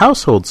with a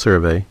household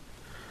survey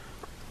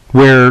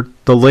where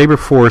the labor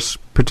force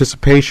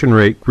participation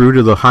rate grew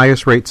to the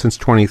highest rate since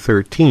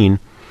 2013,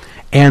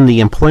 and the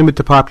employment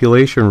to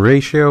population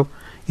ratio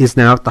is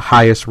now at the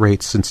highest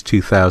rate since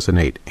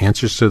 2008?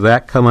 Answers to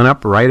that coming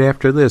up right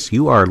after this.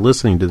 You are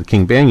listening to the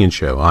King Banaian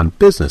Show on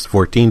Business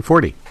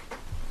 1440.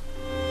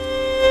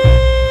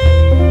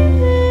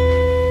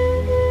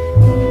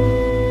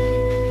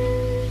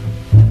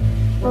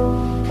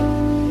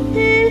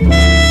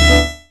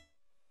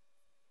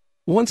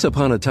 Once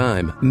upon a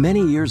time,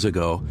 many years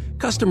ago,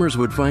 customers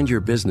would find your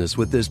business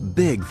with this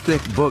big,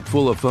 thick book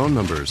full of phone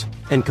numbers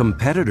and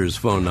competitors'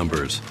 phone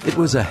numbers. It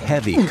was a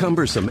heavy,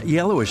 cumbersome,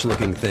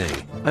 yellowish-looking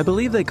thing. I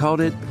believe they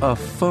called it a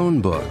phone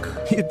book.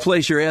 You'd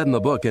place your ad in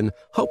the book and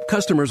hope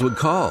customers would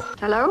call.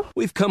 Hello?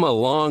 We've come a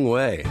long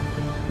way.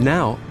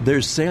 Now,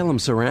 there's Salem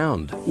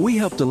Surround. We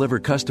help deliver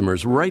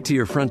customers right to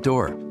your front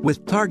door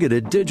with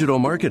targeted digital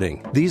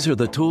marketing. These are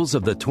the tools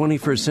of the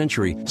 21st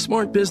century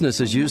smart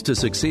businesses use to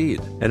succeed.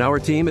 And our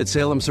team at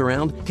Salem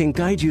Surround can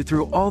guide you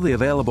through all the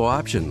available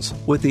options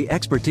with the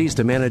expertise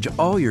to manage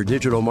all your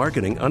digital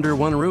marketing under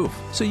one roof,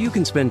 so you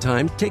can spend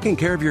time taking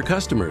care of your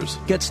customers.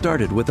 Get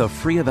started with a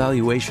free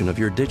evaluation of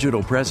your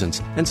digital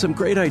presence and some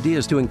great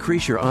ideas to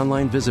increase your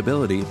online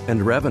visibility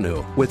and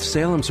revenue. With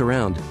Salem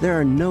Surround, there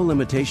are no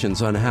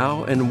limitations on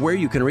how and where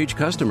you can reach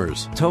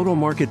customers. Total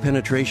market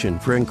penetration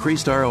for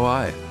increased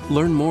ROI.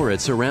 Learn more at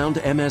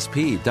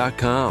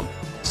surroundmsp.com.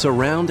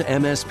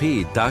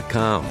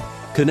 Surroundmsp.com.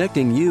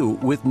 Connecting you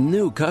with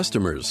new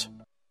customers.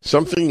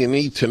 Something you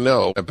need to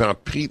know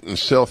about Pete and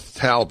Seth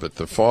Talbot,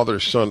 the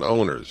father-son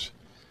owners.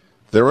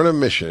 They're on a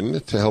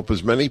mission to help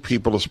as many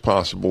people as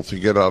possible to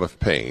get out of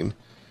pain.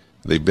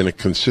 They've been a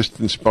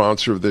consistent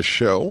sponsor of this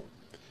show.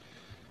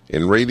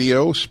 In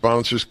radio,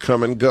 sponsors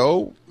come and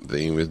go.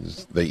 They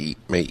may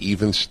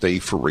even stay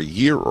for a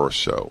year or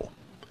so,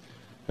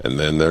 and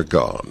then they're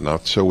gone.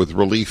 Not so with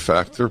Relief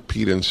Factor.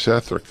 Pete and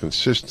Seth are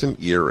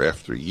consistent year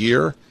after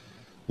year.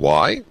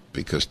 Why?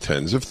 Because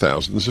tens of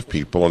thousands of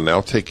people are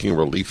now taking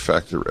Relief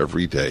Factor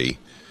every day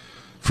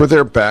for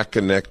their back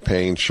and neck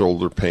pain,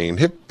 shoulder pain,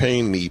 hip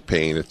pain, knee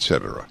pain,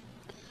 etc.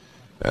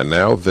 And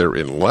now they're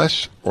in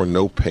less or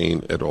no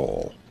pain at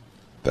all.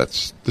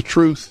 That's the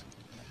truth.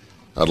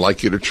 I'd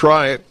like you to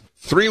try it.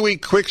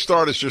 3-week quick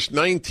start is just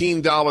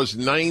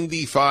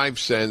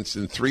 $19.95.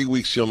 In 3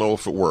 weeks, you'll know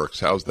if it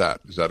works. How's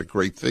that? Is that a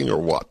great thing or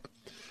what?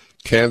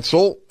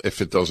 Cancel if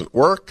it doesn't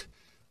work.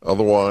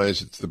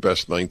 Otherwise, it's the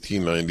best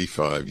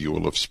 $19.95 you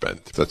will have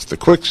spent. That's the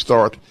quick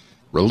start,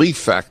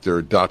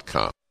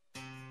 ReliefFactor.com.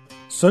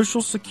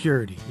 Social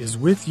Security is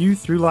with you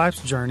through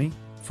life's journey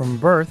from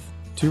birth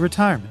to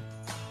retirement.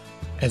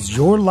 As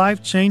your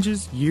life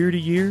changes year to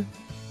year,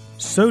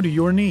 so do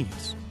your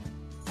needs.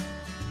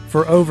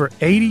 For over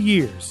 80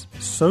 years,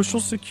 Social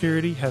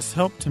Security has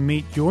helped to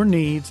meet your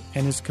needs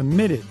and is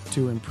committed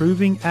to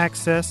improving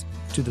access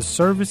to the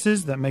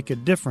services that make a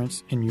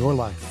difference in your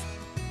life.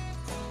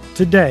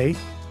 Today,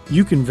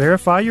 you can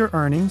verify your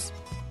earnings,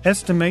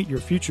 estimate your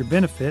future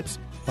benefits,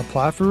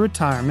 apply for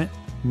retirement,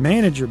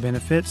 manage your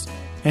benefits,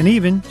 and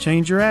even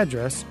change your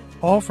address,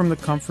 all from the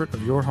comfort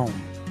of your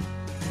home.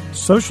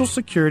 Social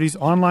Security's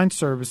online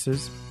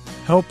services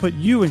help put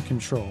you in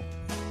control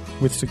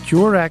with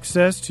secure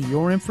access to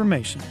your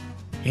information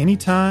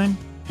anytime,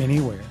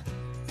 anywhere,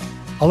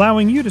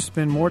 allowing you to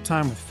spend more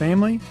time with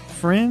family,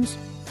 friends,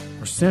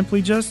 or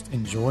simply just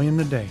enjoying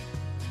the day.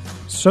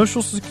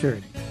 Social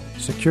Security,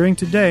 securing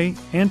today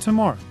and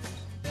tomorrow.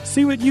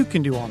 See what you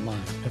can do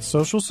online at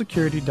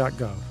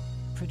socialsecurity.gov.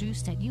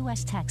 Produced at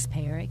U.S.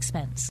 taxpayer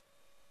expense.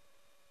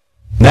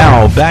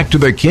 Now back to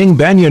the King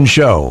Banaian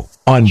Show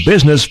on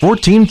Business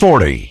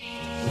 1440.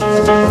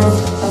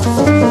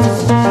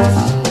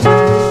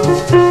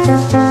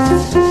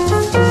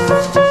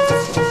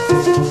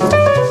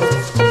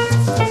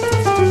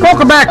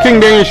 Welcome back,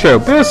 King Banaian Show.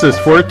 Business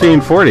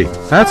 1440.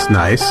 That's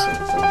nice.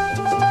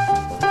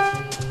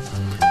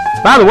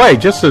 By the way,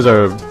 just as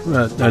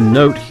a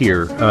note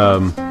here,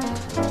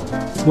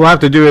 we'll have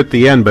to do it at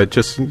the end, but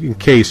just in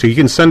case, so you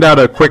can send out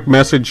a quick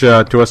message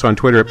to us on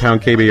Twitter at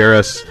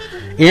 #KBRS.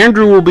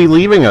 Andrew will be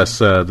leaving us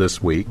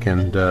this week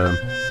and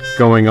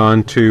going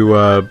on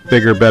to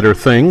bigger, better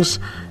things.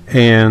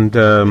 And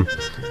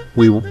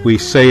we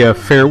say a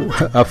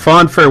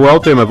fond farewell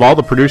to him. Of all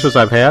the producers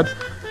I've had,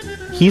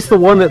 he's the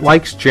one that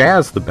likes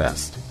jazz the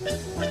best.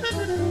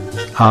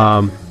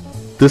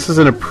 This is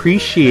an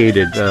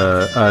appreciated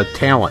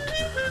talent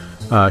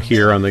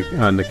here on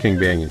the King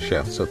Banaian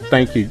Show. So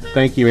thank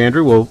you,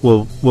 Andrew.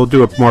 We'll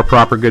do a more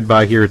proper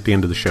goodbye here at the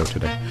end of the show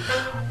today.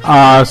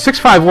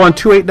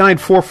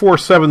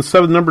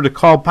 651-289-4477, number to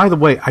call. By the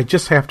way, I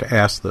just have to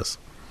ask this.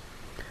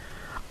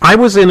 I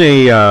was in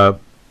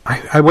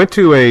I went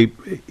to an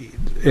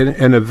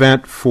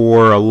event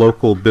for a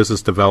local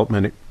business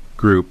development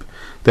group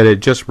that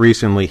had just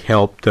recently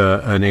helped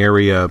an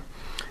area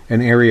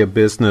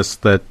business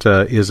that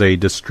is a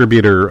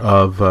distributor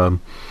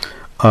of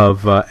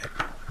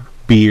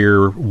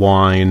beer,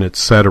 wine,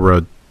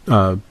 etc.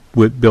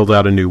 Would build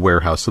out a new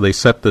warehouse. So they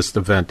set this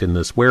event in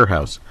this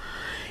warehouse.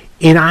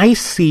 And I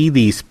see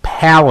these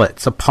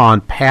pallets upon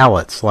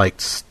pallets,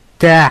 like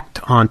stacked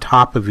on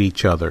top of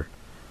each other,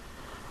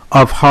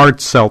 of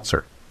hard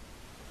seltzer.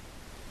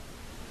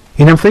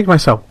 And I'm thinking to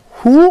myself,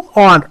 who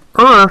on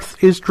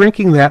earth is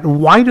drinking that,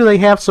 and why do they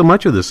have so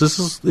much of this?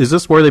 Is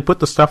this where they put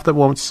the stuff that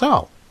won't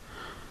sell?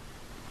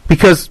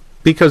 Because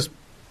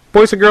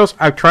boys and girls,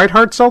 I've tried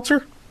hard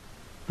seltzer.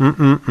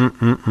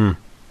 Not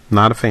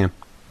a fan.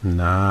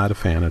 Not a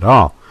fan at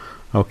all.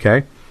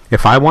 Okay?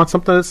 If I want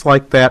something that's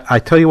like that, I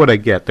tell you what I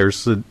get.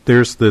 There's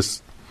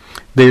this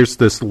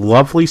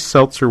lovely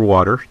seltzer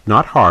water,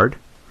 not hard,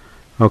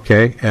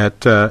 okay,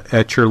 at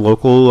your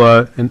local,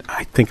 and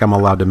I think I'm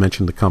allowed to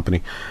mention the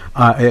company,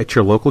 at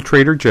your local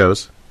Trader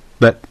Joe's,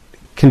 that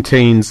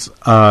contains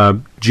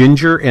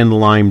ginger and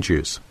lime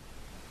juice.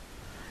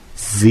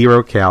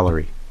 0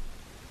 calorie.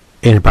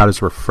 And about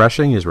as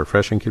refreshing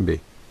can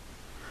be.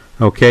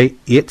 Okay,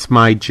 it's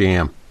my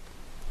jam.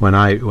 When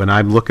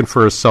I'm looking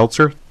for a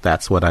seltzer,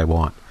 that's what I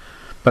want.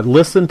 But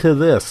listen to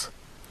this.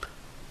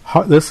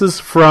 This is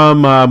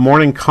from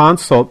Morning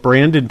Consult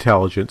Brand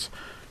Intelligence.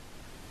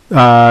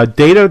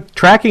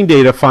 Tracking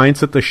data finds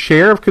that the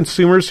share of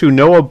consumers who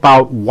know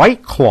about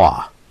White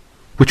Claw,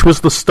 which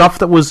was the stuff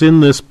that was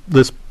in this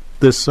place,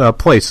 this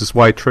is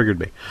why it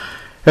triggered me,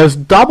 has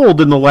doubled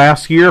in the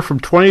last year from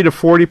 20 to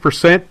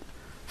 40%.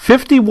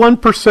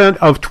 51%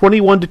 of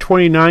 21 to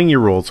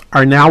 29-year-olds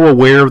are now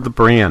aware of the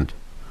brand.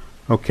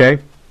 Okay?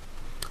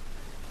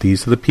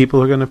 These are the people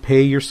who are going to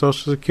pay your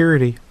Social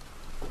Security.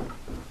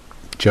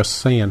 Just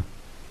saying.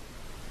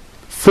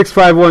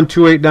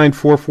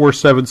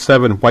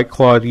 651-289-4477. White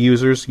Claw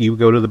users, you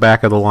go to the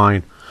back of the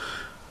line.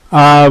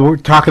 We're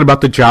talking about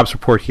the jobs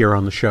report here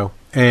on the show,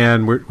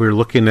 and we're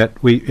looking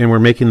at we're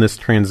making this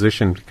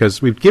transition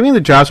because we've given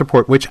the jobs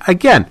report, which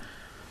again,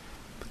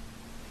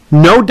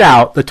 no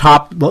doubt the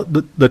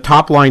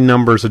top line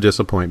number is a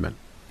disappointment.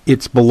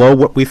 It's below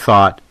what we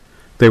thought.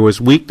 There was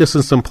weakness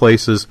in some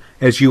places,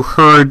 as you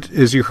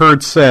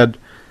heard said.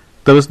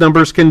 Those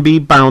numbers can be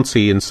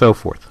bouncy and so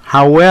forth.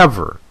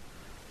 However,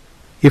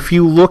 if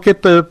you look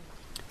at the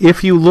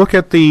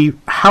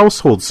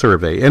household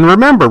survey, and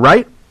remember,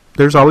 right?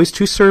 There's always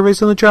 2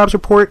 surveys in the jobs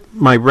report.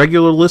 My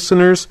regular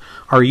listeners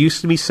are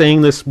used to me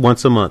saying this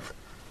once a month.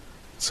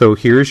 So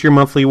here's your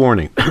monthly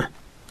warning.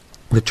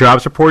 The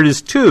jobs report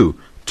is two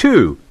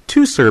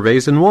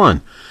surveys in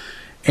one.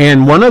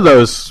 And one of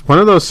those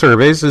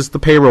surveys is the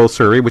payroll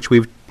survey, which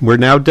we're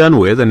now done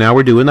with, and now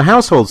we're doing the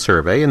household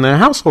survey. And the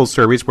household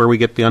survey is where we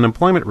get the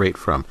unemployment rate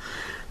from,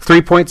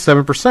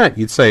 3.7%.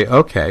 You'd say,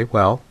 okay,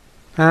 well,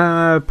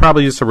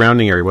 probably just a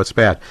rounding area. What's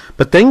bad?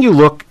 But then you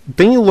look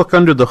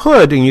under the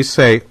hood and you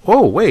say,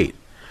 oh wait,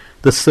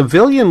 the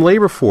civilian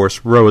labor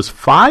force rose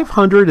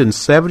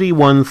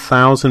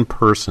 571,000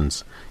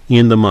 persons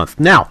in the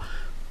month. Now,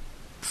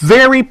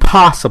 very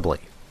possibly.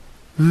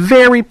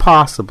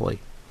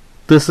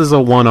 This is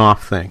a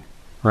one-off thing,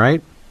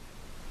 right?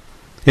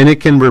 And it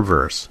can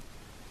reverse.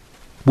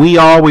 We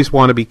always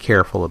want to be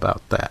careful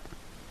about that.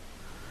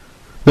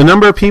 The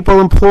number of people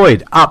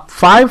employed, up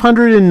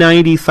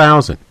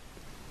 590,000.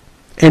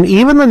 And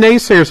even the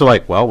naysayers are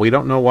like, well, we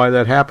don't know why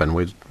that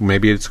happened.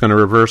 Maybe it's going to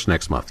reverse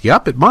next month.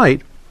 Yep, it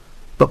might.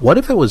 But what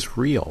if it was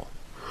real?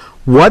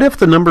 What if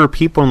the number of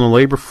people in the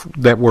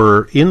that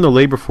were in the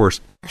labor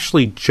force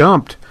actually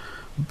jumped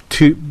up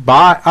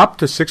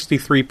to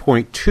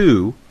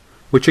 63.2,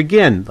 which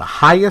again, the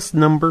highest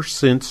number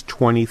since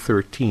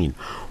 2013.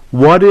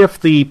 What if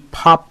the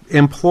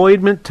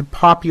employment to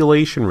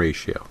population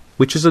ratio,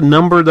 which is a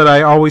number that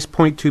I always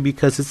point to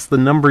because it's the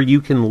number you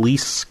can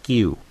least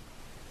skew,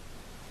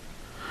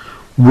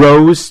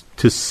 rose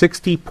to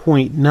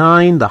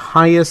 60.9, the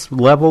highest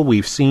level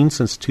we've seen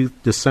since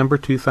December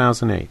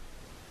 2008,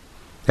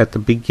 at the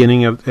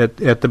beginning of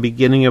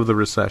the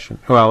recession.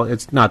 Well,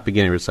 it's not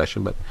beginning of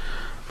recession, but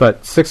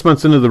 6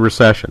 months into the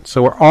recession.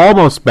 So we're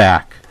almost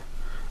back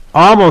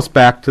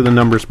to the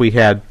numbers we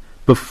had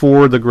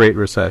before the Great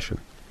Recession.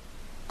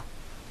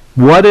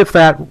 What if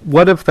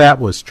that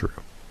was true?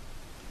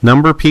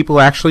 Number of people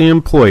actually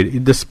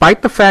employed,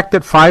 despite the fact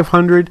that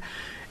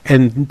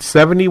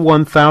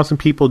 571,000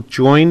 people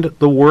joined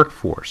the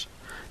workforce,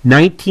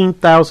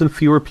 19,000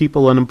 fewer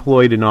people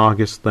unemployed in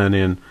August than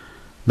in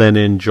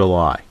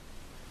July.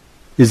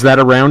 Is that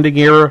a rounding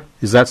error?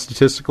 Is that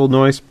statistical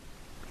noise?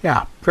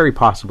 Yeah, very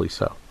possibly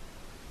so.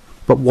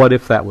 But what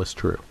if that was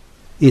true?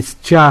 It's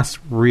just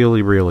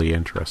really, really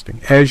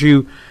interesting. As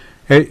you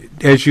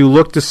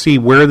look to see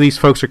where these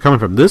folks are coming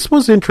from, this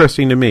was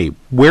interesting to me.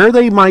 Where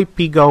they might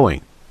be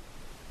going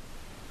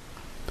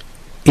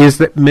is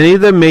that many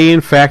of them may in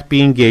fact be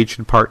engaged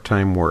in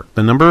part-time work.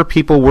 The number of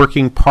people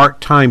working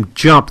part-time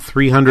jumped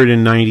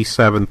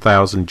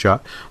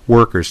 397,000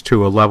 workers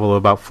to a level of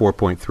about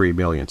 4.3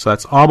 million. So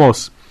that's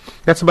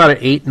about an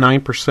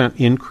 8-9%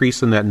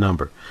 increase in that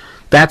number.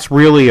 That's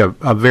really a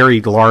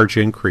very large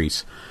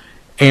increase.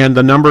 And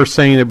the number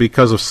saying that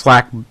because of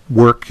slack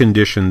work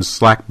conditions,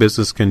 slack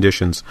business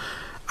conditions,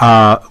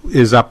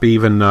 is up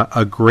even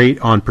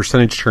on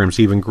percentage terms,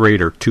 even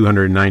greater,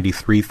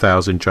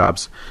 293,000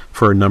 jobs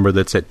for a number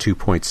that's at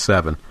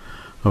 2.7.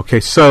 Okay,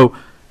 so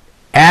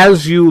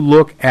as you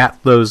look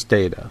at those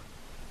data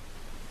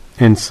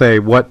and say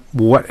what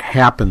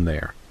happened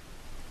there,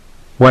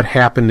 what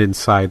happened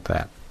inside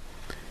that,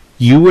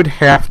 you would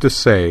have to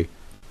say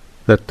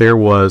that there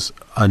were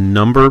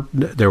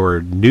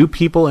new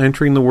people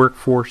entering the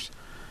workforce.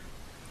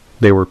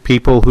 There were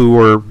people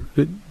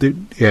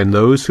and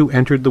those who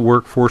entered the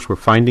workforce were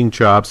finding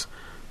jobs,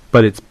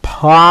 but it's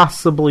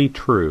possibly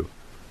true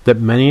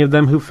that many of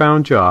them who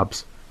found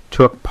jobs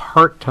took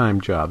part-time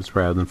jobs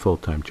rather than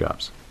full-time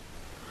jobs.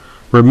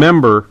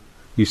 Remember,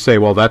 you say,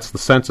 well, that's the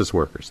census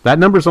workers. That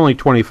number is only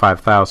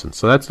 25,000,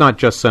 so that's not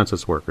just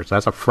census workers.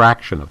 That's a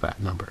fraction of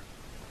that number.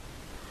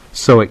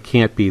 So it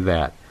can't be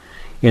that.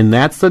 And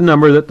that's the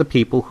number that the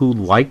people who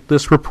liked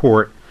this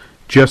report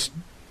just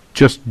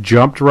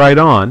jumped right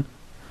on.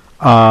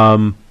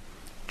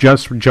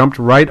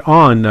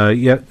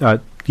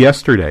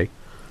 Yesterday.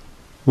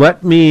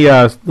 Let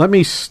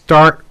me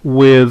start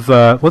with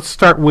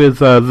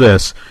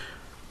this.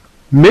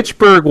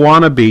 Mitchburg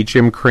wannabe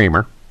Jim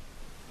Cramer.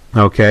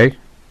 Okay,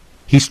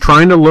 he's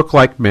trying to look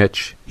like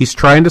Mitch. He's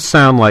trying to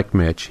sound like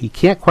Mitch. He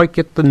can't quite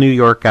get the New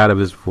York out of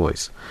his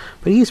voice,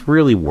 but he's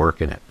really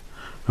working it.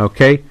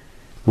 Okay.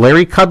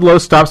 Larry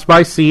Kudlow stops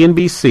by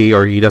CNBC,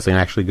 or he doesn't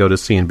actually go to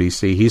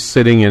CNBC. He's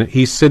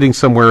sitting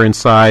somewhere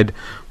inside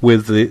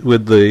with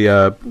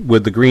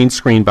the green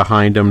screen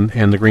behind him,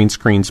 and the green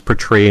screen's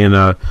portraying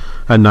a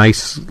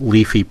nice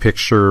leafy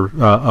picture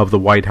of the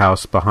White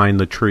House behind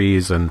the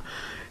trees, and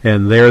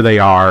there they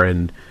are,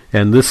 and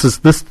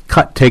this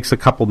cut takes a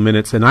couple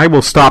minutes, and I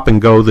will stop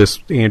and go. This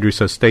Andrew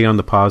says, stay on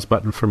the pause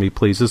button for me,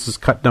 please. This is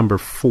cut number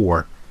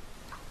 4.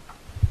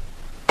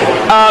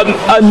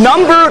 A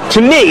number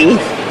to me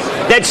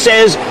that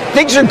says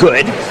things are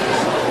good,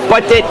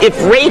 but that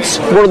if rates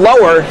were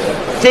lower,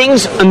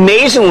 things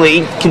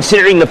amazingly,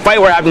 considering the fight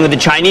we're having with the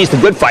Chinese, the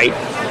good fight,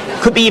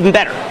 could be even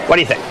better. What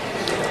do you think?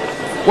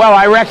 Well,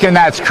 I reckon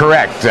that's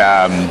correct.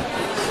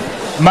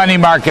 Money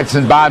markets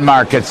and bond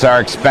markets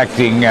are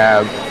expecting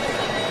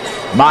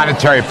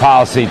monetary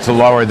policy to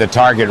lower the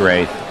target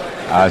rate,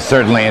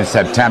 certainly in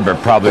September,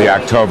 probably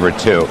October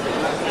too.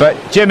 But,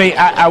 Jimmy,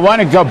 I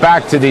want to go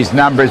back to these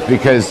numbers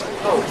because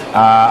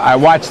I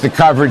watched the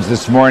coverage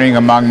this morning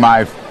among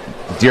my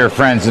dear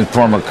friends and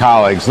former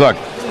colleagues. Look,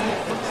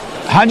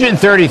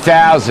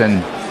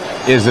 130,000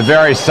 is a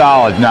very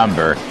solid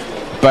number,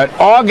 but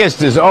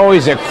August is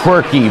always a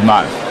quirky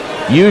month.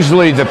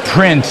 Usually the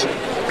print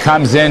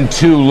comes in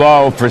too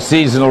low for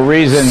seasonal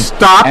reasons.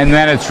 Stop. And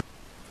then it's...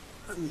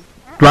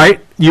 Right?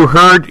 You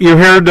heard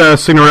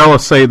Signorella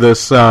say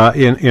this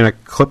in a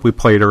clip we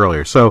played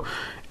earlier. So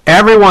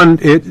everyone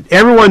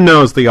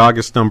knows the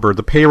August number,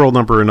 the payroll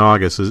number in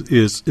August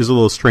is a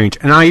little strange.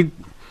 And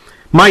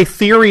my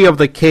theory of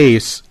the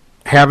case,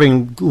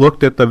 having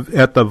looked at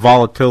the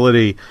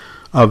volatility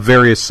of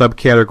various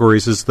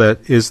subcategories, is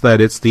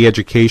that it's the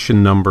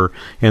education number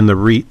and the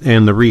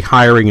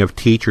rehiring of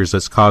teachers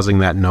that's causing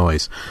that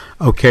noise.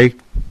 Okay,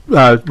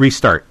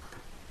 restart.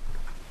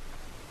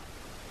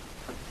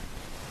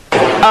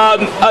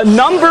 A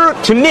number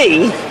to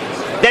me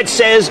that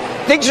says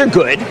things are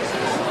good,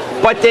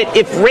 but that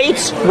if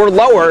rates were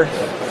lower,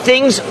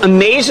 things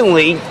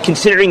amazingly,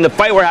 considering the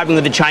fight we're having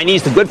with the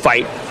Chinese, the good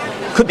fight,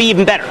 could be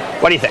even better.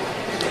 What do you think?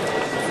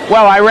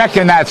 Well, I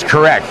reckon that's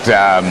correct.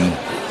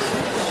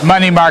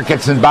 Money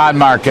markets and bond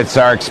markets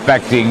are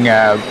expecting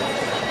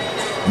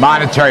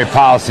monetary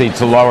policy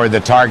to lower the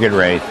target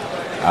rate,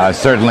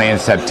 certainly in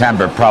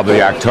September,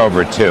 probably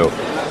October too.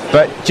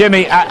 But,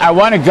 Jimmy, I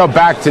want to go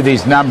back to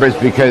these numbers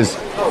because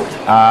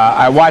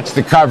I watched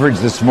the coverage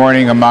this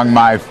morning among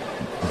my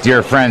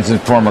dear friends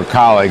and former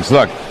colleagues.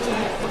 Look,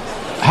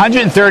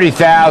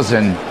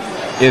 130,000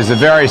 is a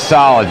very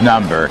solid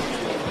number,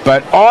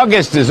 but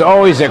August is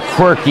always a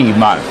quirky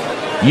month.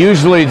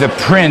 Usually the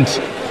print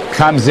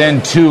comes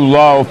in too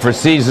low for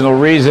seasonal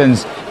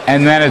reasons,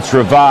 and then it's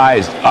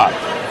revised up.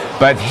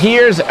 But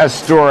here's a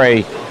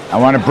story. I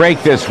want to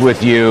break this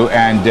with you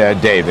and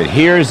David.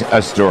 Here's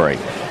a story.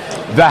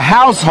 The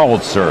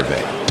household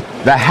survey,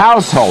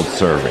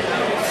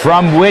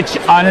 from which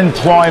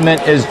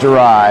unemployment is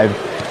derived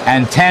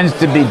and tends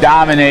to be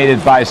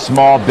dominated by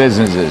small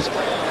businesses.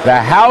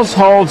 The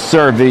household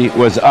survey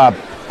was up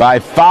by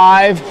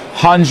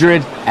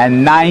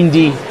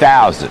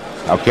 590,000.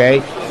 Okay?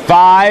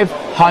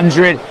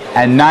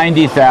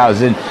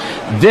 590,000.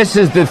 This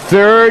is the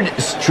third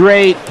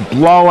straight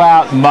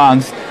blowout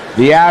month.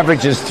 The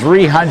average is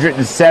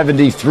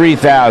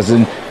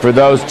 373,000 for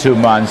those 2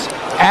 months.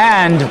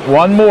 And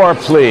one more,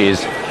 please.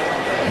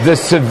 The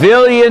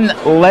civilian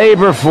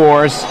labor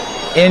force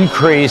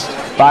increased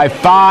by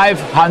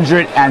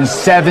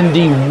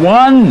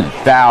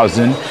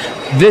 571,000.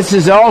 This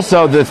is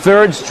also the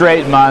third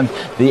straight month.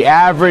 The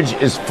average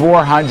is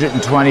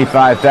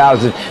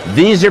 425,000.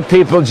 These are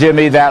people,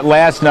 Jimmy, that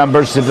last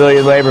number,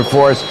 civilian labor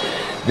force,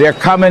 they're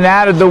coming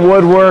out of the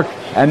woodwork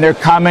and they're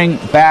coming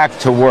back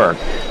to work.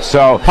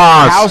 So,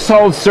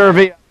 household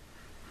survey.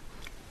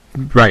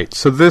 Right.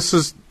 So this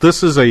is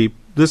a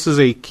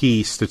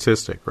key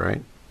statistic,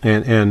 right?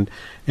 And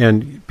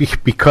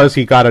because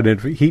he got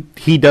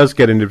he does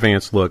get an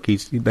advanced look.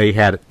 They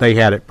had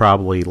it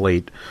probably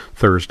late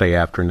Thursday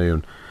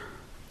afternoon.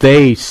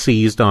 They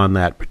seized on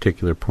that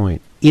particular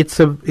point.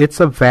 It's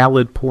a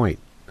valid point.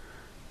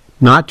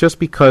 Not just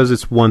because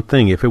it's one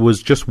thing. If it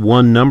was just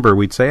one number,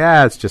 we'd say,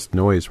 it's just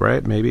noise,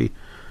 right? Maybe.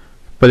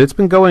 But it's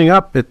been going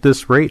up at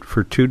this rate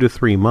for 2 to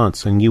 3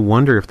 months, and you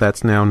wonder if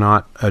that's now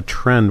not a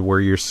trend where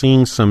you're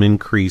seeing some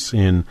increase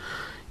in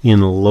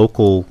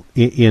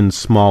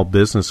small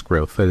business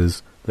growth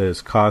that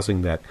is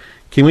causing that.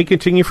 Can we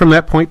continue from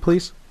that point,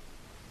 please?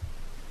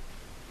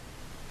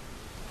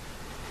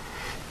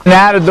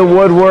 Out of the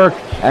woodwork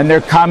and they're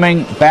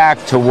coming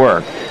back to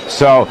work.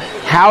 So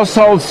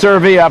household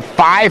survey up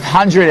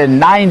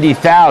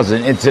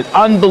 590,000. It's an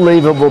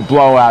unbelievable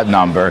blowout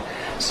number.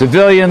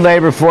 Civilian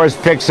labor force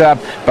picks up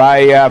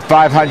by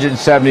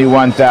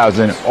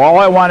 571,000. All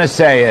I want to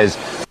say is,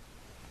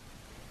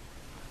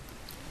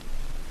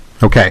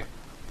 okay.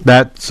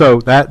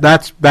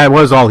 That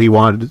was all he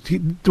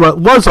wanted.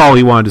 Was all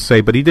he wanted to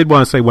say, but he did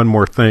want to say one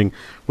more thing,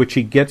 which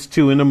he gets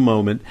to in a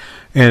moment.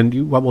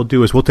 And what we'll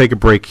do is we'll take a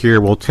break here.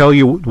 We'll tell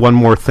you one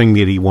more thing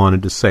that he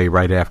wanted to say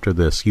right after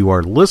this. You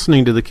are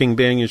listening to the King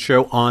Banaian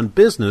Show on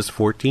Business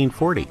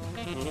 1440.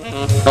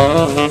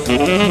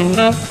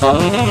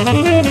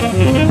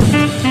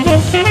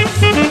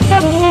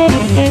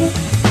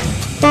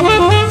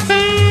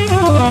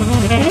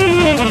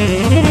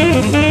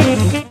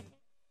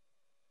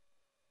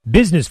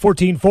 Business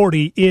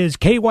 1440 is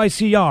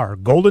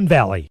KYCR Golden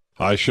Valley.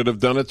 I should have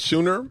done it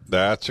sooner.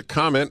 That's a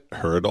comment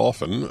heard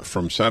often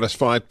from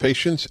satisfied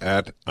patients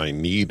at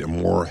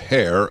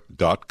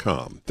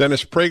IneedMoreHair.com.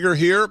 Dennis Prager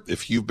here.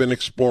 If you've been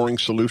exploring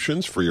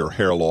solutions for your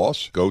hair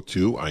loss, go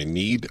to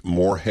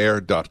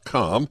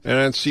IneedMoreHair.com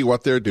and see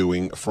what they're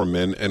doing for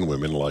men and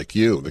women like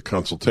you. The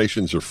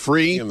consultations are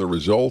free and the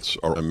results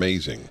are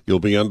amazing. You'll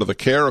be under the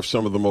care of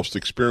some of the most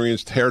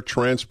experienced hair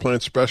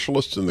transplant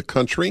specialists in the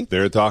country.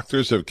 Their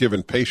doctors have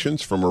given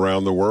patients from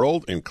around the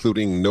world,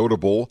 including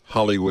notable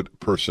Hollywood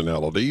personalities,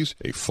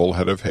 a full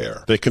head of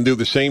hair. They can do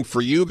the same for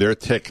you. Their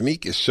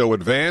technique is so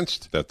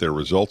advanced that their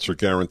results are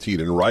guaranteed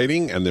in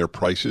writing and their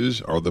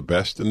prices are the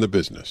best in the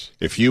business.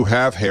 If you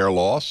have hair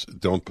loss,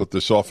 don't put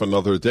this off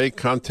another day.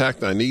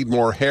 Contact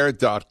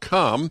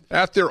IneedMoreHair.com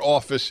at their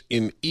office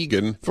in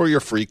Eagan for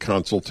your free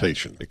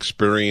consultation.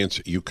 Experience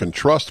you can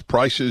trust,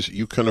 prices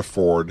you can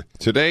afford.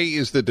 Today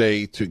is the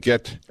day to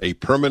get a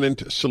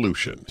permanent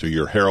solution to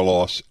your hair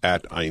loss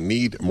at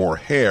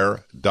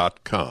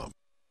IneedMoreHair.com.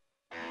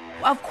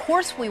 Of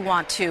course we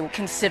want to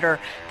consider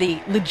the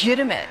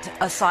legitimate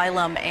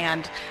asylum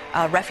and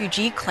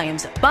refugee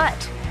claims,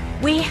 but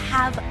we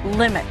have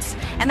limits.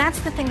 And that's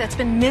the thing that's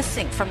been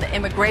missing from the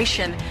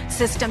immigration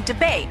system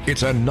debate.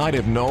 It's a night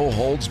of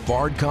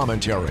no-holds-barred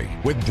commentary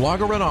with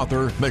blogger and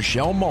author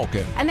Michelle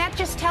Malkin. And that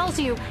just tells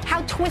you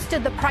how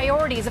twisted the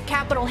priorities of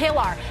Capitol Hill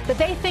are, that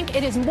they think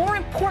it is more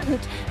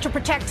important to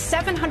protect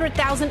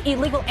 700,000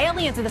 illegal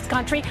aliens in this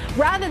country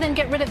rather than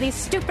get rid of these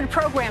stupid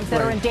programs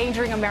that are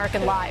endangering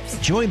American lives.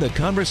 Join the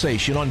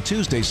conversation on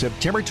Tuesday,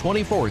 September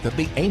 24th at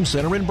the Ames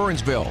Center in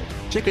Burnsville.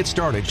 Tickets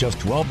start at just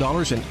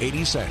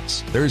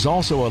 $12.80. There's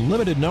also a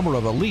limited number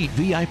of elite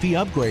VIP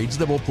upgrades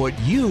that will put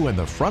you in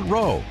the front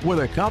row with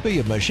a copy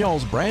of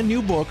Michelle's brand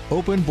new book,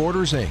 Open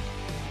Borders, Inc.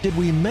 Did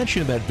we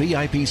mention that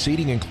VIP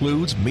seating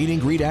includes meet and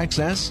greet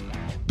access?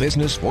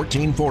 Business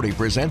 1440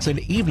 presents an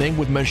evening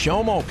with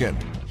Michelle Malkin.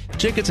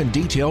 Tickets and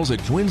details at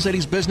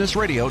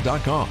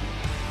TwinCitiesBusinessRadio.com.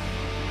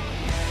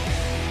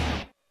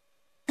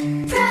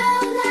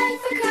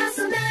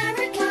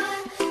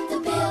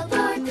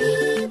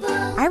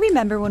 I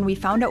remember when we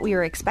found out we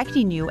were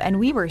expecting you, and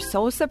we were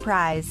so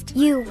surprised.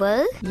 You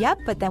were?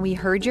 Yep, but then we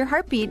heard your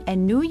heartbeat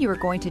and knew you were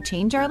going to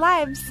change our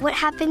lives. What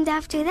happened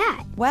after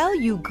that? Well,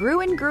 you grew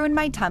and grew in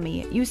my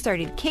tummy. You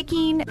started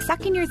kicking,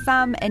 sucking your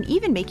thumb, and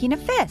even making a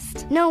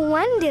fist. No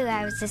wonder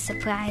I was a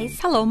surprise.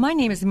 Hello, my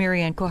name is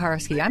Marianne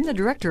Koharski. I'm the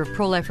director of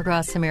Pro-Life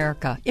Across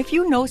America. If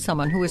you know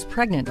someone who is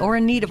pregnant or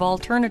in need of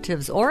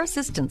alternatives or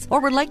assistance or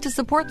would like to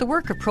support the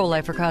work of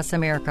Pro-Life Across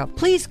America,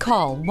 please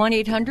call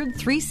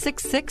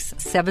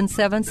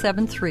 1-800-366-7777.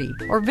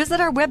 473 or visit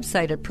our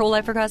website at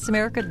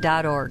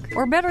prolifeacrossamerica.org.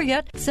 Or better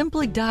yet,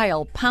 simply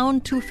dial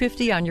pound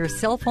 250 on your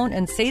cell phone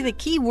and say the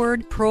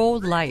keyword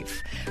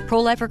pro-life.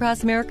 Pro-Life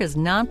Across America is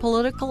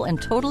non-political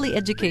and totally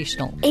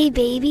educational. A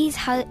baby's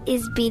heart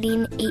is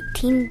beating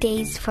 18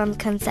 days from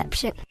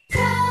conception.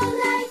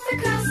 Pro-Life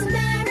Across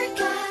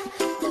America,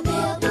 the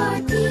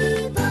Billboard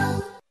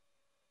people.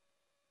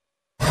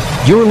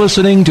 You're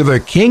listening to The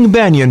King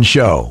Banaian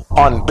Show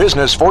on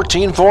Business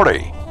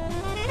 1440.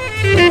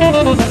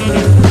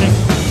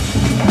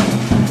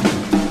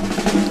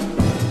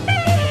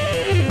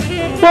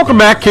 Welcome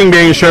back, King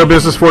Banaian Show,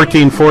 Business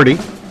 1440.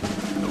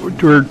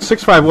 We're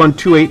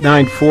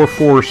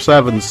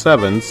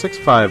 651-289-4477,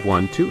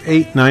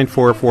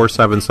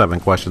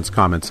 651-289-4477. Questions,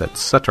 comments,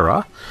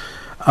 etc.,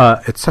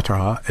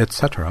 etc.,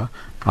 etc.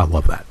 I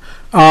love that.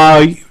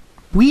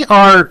 We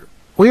are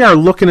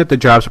looking at the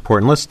jobs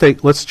report, and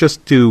let's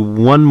just do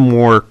one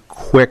more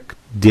quick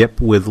dip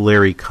with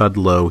Larry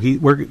Kudlow.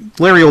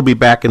 Larry will be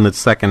back in the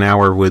second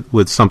hour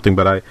with something,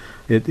 but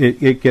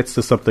it gets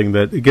to something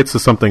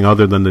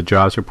other than the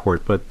jobs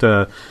report. But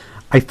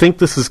I think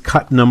this is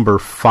cut number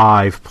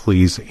 5,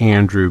 please,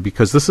 Andrew,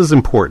 because this is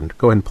important.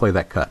 Go ahead and play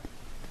that cut.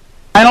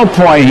 Final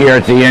point here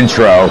at the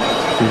intro.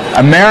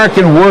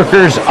 American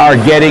workers are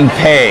getting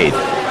paid.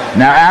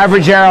 Now,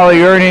 average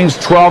hourly earnings,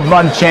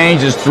 12-month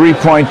change is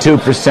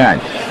 3.2%.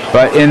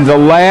 But in the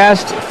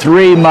last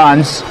 3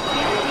 months,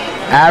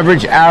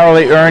 average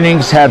hourly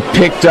earnings have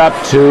picked up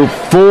to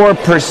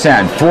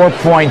 4%,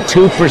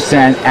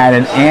 4.2% at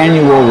an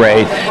annual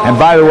rate. And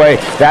by the way,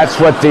 that's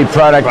what the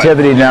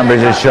productivity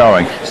numbers are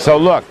showing. So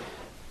look.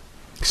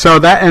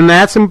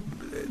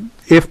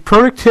 If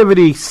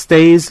productivity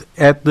stays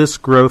at this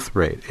growth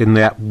rate in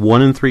that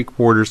 1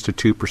 3/4 to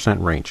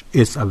 2% range,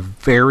 it's a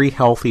very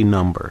healthy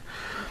number.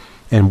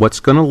 And what's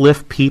going to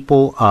lift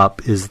people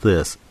up is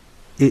this: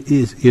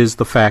 is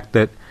the fact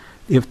that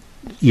if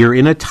you're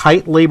in a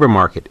tight labor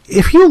market,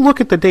 if you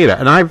look at the data,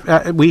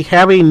 and we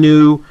have a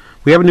new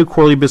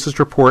quarterly business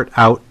report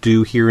out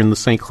due here in the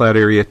St. Cloud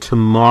area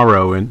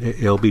tomorrow, and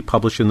it'll be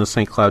published in the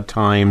St. Cloud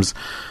Times.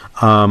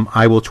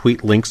 I will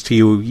tweet links to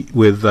you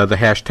with the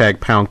hashtag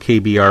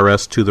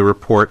 #KBRS to the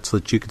report so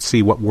that you can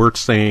see what we're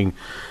saying.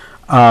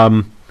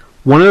 One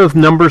of the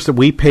numbers that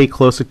we pay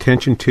close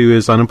attention to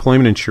is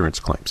unemployment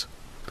insurance claims.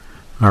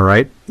 All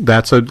right,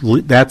 that's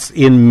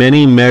in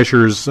many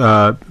measures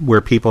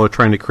where people are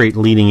trying to create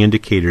leading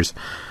indicators.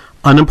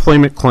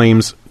 Unemployment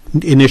claims,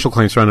 initial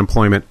claims for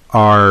unemployment,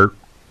 are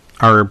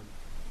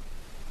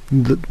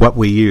what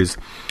we use,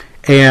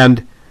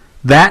 and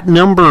that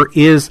number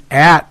is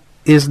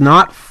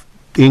not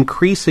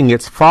increasing,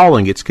 it's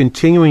falling, it's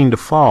continuing to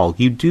fall.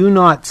 You do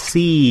not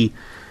see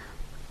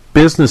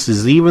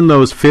businesses, even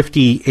those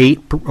 58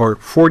 or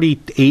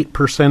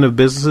 48% of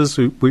businesses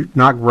who are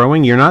not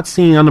growing, you're not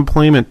seeing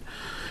unemployment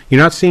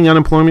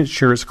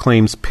insurance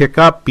claims pick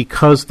up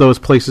because those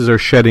places are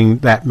shedding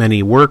that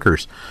many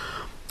workers.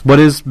 What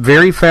is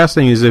very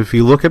fascinating is if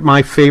you look at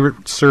my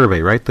favorite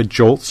survey, right, the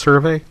JOLTS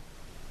survey,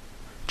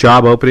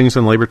 Job Openings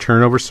and Labor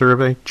Turnover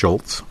Survey,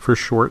 JOLTS for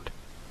short,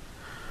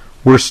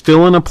 we're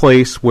still in a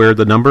place where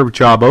the number of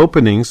job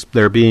openings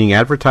that are being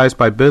advertised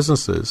by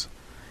businesses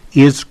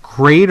is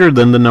greater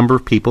than the number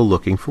of people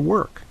looking for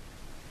work.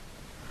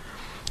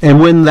 And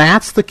when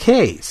that's the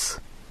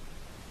case,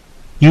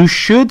 you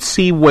should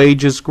see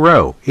wages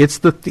grow. It's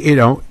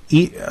President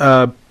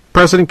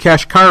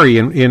Kashkari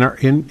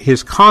in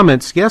his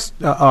comments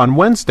on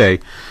Wednesday,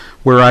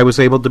 where I was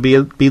able to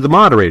be the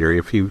moderator.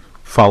 If you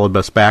followed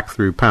us back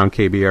through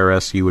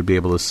 #KBRS, you would be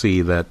able to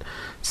see that.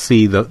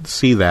 See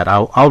that.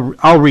 I'll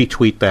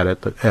retweet that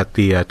at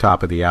the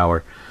top of the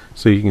hour,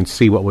 so you can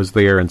see what was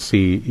there and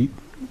see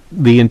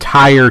the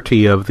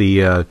entirety of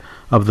the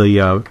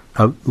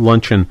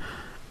luncheon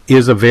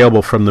is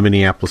available from the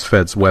Minneapolis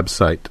Fed's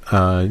website.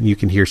 You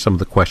can hear some of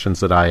the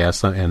questions that I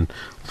asked and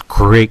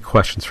great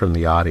questions from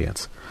the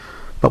audience.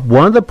 But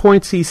one of the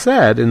points he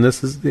said, and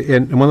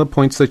one of the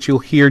points that you'll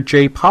hear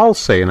Jay Powell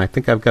say, and I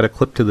think I've got a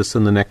clip to this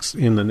in the next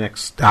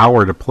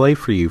hour to play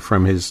for you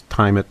from his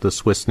time at the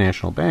Swiss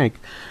National Bank,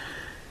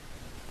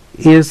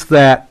 is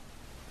that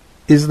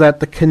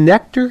the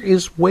connector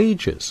is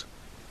wages.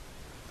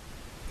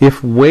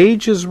 If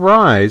wages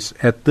rise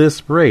at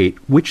this rate,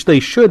 which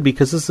they should,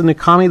 because this is an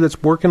economy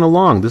that's working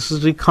along, this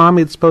is an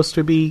economy that's supposed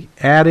to be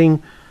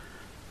adding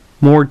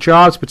more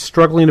jobs but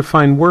struggling to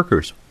find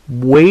workers,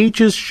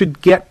 wages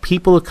should get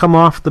people to come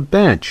off the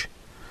bench.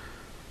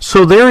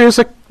 So there is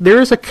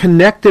a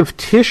connective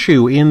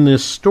tissue in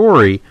this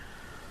story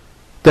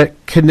that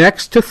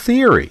connects to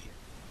theory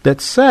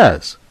that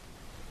says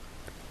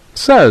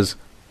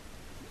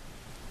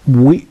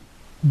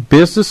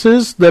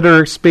businesses that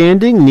are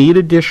expanding need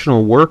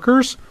additional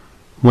workers.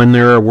 When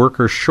there are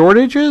worker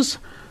shortages,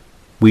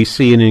 we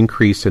see an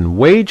increase in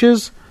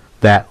wages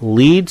that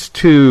leads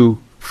to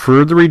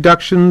further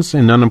reductions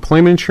in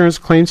unemployment insurance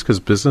claims because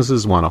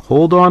businesses want to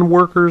hold on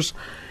workers,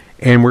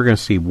 and we're going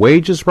to see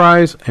wages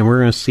rise, and we're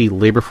going to see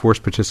labor force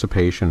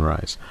participation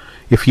rise.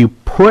 If you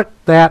put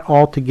that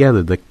all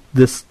together,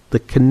 this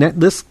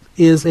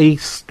is a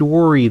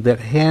story that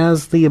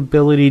has the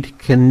ability to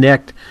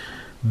connect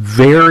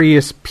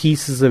various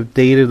pieces of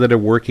data that are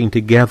working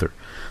together.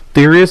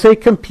 There is a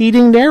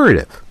competing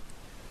narrative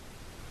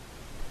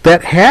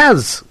that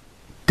has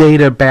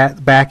data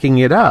backing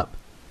it up,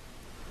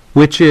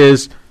 which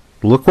is,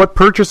 look what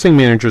purchasing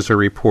managers are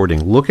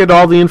reporting. Look at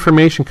all the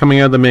information coming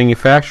out of the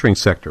manufacturing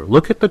sector.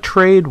 Look at the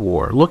trade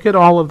war. Look at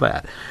all of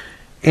that.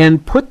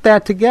 And put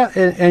that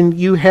together, and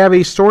you have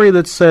a story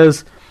that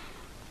says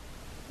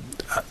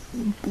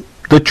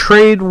the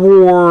trade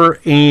war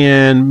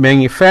and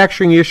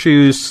manufacturing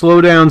issues,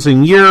 slowdowns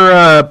in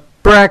Europe,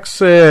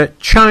 Brexit,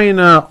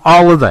 China,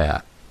 all of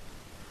that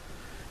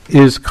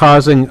is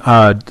causing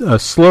a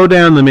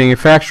slowdown in the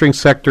manufacturing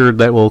sector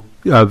that will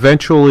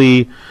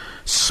eventually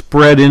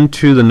spread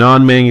into the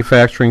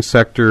non-manufacturing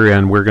sector,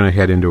 and we're going to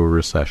head into a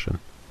recession.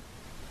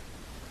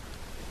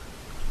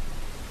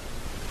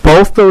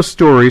 Both those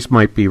stories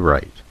might be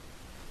right.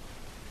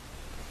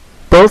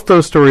 Both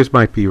those stories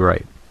might be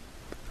right.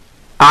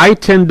 I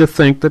tend to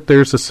think that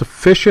there's a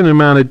sufficient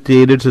amount of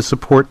data to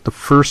support the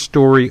first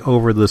story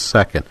over the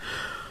second.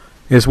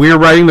 As we were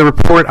writing the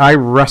report, I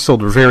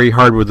wrestled very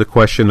hard with the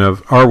question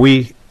of,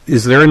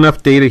 is there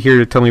enough data here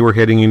to tell me we're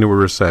heading into a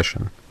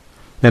recession?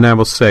 And I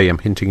will say, I'm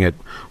hinting at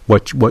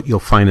what you'll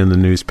find in the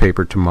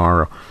newspaper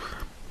tomorrow.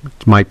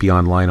 It might be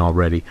online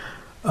already.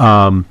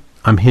 I'm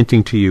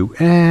hinting to you,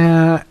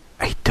 I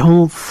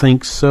don't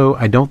think so.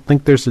 I don't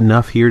think there's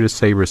enough here to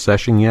say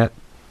recession yet.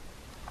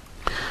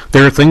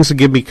 There are things that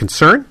give me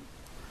concern,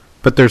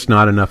 but there's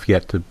not enough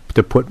yet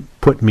to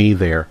put me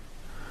there.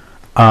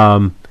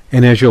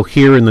 And as you'll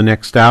hear in the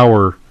next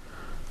hour,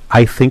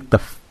 I think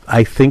the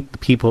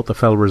people at the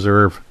Federal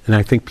Reserve and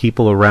I think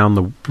people around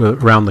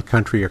the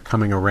country are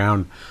coming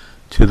around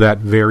to that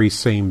very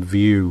same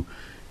view.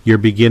 You're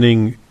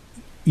beginning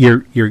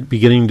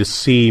to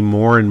see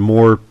more and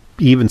more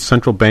even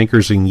central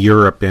bankers in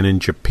Europe and in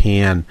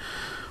Japan,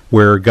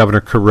 where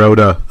Governor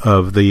Kuroda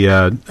of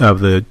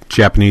the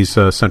Japanese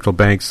central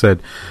bank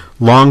said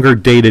longer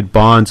dated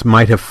bonds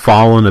might have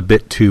fallen a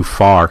bit too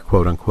far,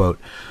 quote unquote,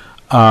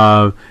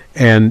 and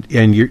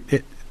you're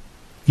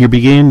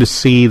beginning to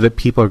see that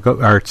people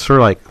are sort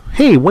of like,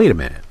 hey, wait a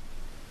minute,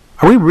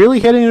 are we really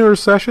heading into a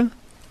recession?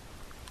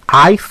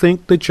 I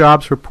think the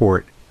jobs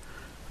report,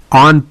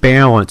 on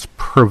balance,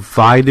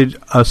 provided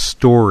a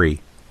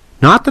story.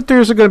 Not that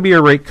there's going to be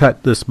a rate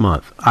cut this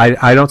month.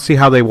 I don't see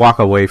how they walk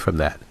away from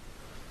that.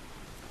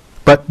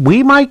 But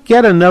we might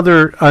get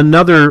another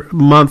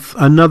month,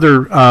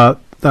 another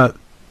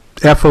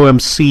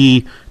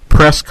FOMC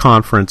press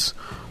conference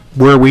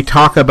where we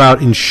talk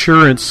about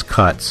insurance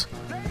cuts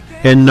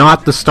and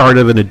not the start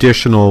of an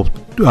additional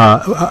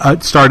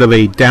start of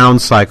a down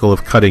cycle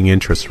of cutting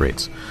interest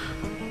rates.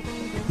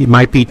 It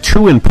might be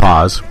 2 in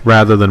pause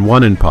rather than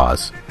 1 in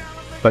pause,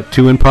 but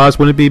 2 in pause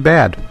wouldn't be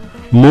bad.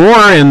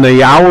 More in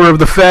the Hour of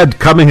the Fed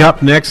coming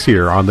up next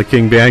year on the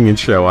King Banaian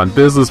Show on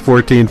Business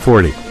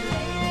 1440.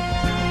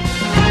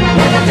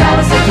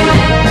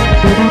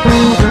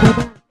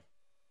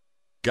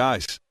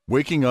 Guys,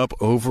 waking up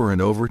over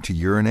and over to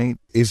urinate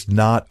is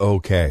not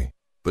okay.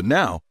 But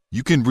now,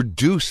 you can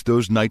reduce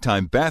those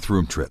nighttime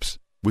bathroom trips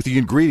with the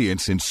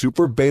ingredients in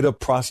Super Beta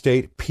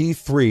Prostate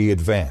P3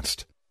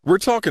 Advanced. We're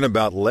talking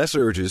about less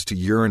urges to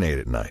urinate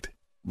at night,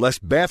 less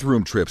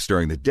bathroom trips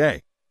during the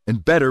day,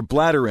 and better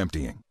bladder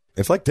emptying.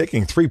 It's like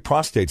taking 3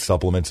 prostate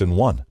supplements in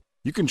one.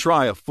 You can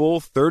try a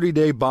full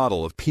 30-day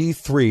bottle of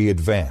P3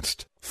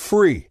 Advanced.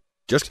 Free.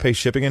 Just pay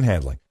shipping and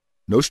handling.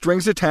 No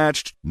strings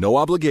attached, no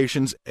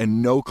obligations,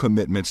 and no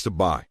commitments to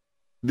buy.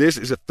 This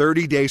is a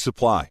 30-day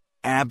supply,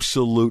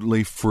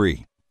 absolutely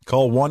free.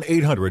 Call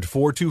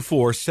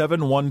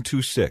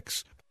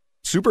 1-800-424-7126.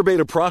 Super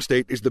Beta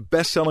Prostate is the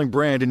best-selling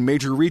brand in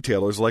major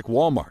retailers like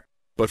Walmart.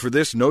 But for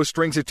this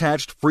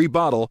no-strings-attached free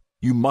bottle,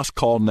 you must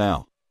call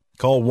now.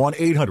 Call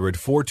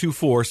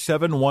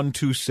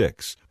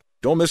 1-800-424-7126.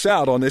 Don't miss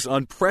out on this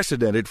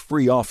unprecedented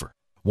free offer.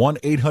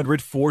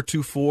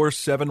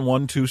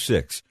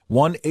 1-800-424-7126.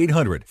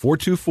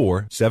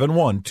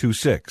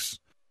 1-800-424-7126.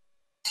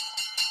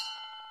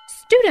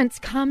 Students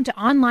come to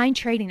Online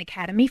Trading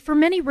Academy for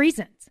many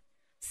reasons.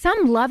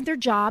 Some love their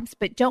jobs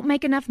but don't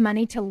make enough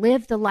money to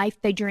live the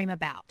life they dream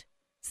about.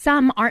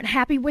 Some aren't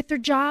happy with their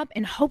job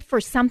and hope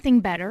for something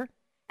better.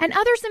 And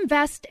others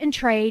invest and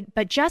trade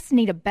but just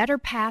need a better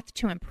path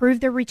to improve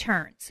their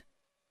returns.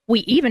 We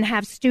even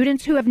have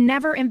students who have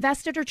never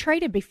invested or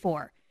traded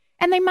before,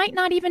 and they might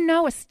not even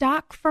know a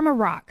stock from a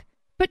rock,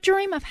 but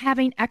dream of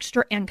having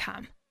extra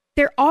income.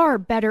 There are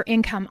better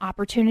income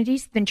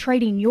opportunities than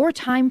trading your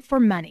time for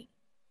money.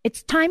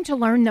 It's time to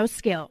learn those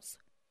skills.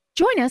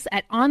 Join us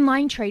at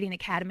Online Trading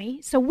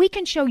Academy so we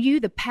can show you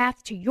the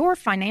path to your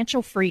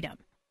financial freedom.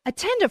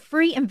 Attend a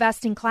free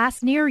investing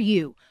class near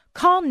you.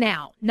 Call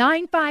now,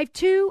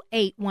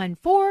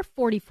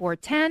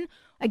 952-814-4410.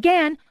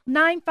 Again,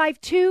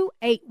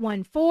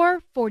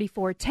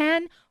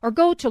 952-814-4410, or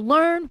go to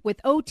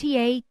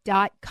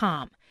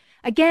learnwithota.com.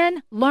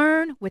 Again,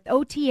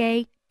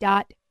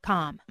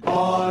 learnwithota.com.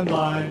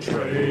 Online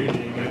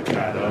Trading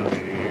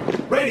Academy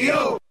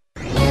Radio.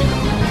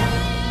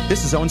 This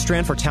This is Owen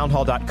Strand for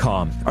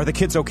townhall.com. Are the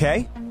kids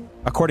okay?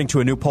 According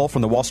to a new poll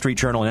from the Wall Street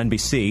Journal and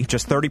NBC,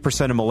 just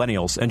 30% of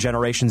millennials and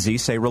Generation Z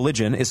say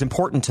religion is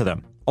important to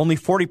them. Only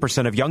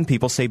 40% of young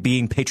people say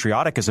being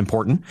patriotic is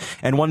important,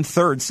 and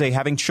 1/3 say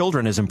having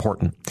children is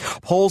important.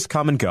 Polls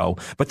come and go,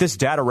 but this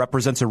data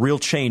represents a real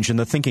change in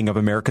the thinking of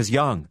America's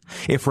young.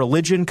 If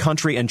religion,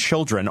 country, and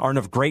children aren't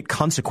of great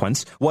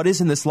consequence, what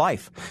is in this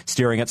life?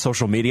 Staring at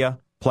social media?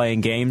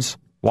 Playing games?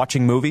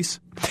 Watching movies?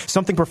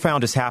 Something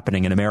profound is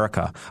happening in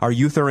America. Our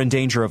youth are in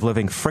danger of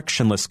living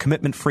frictionless,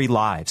 commitment-free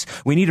lives.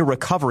 We need a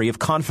recovery of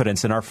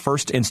confidence in our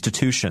first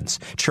institutions,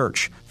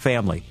 church,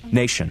 family,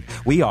 nation.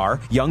 We are,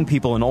 young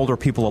people and older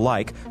people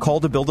alike,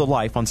 called to build a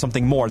life on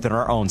something more than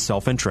our own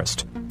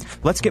self-interest.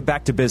 Let's get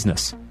back to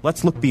business.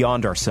 Let's look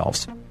beyond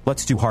ourselves.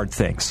 Let's do hard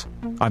things.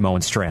 I'm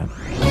Owen Strand.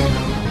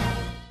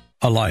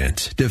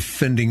 Alliance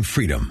Defending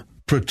Freedom,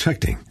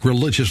 protecting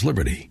religious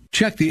liberty.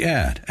 Check the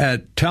ad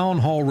at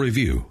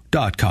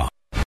townhallreview.com.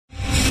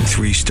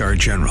 3-star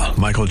General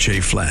Michael J.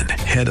 Flynn,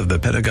 head of the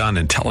Pentagon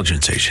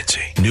Intelligence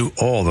Agency, knew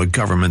all the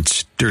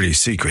government's dirty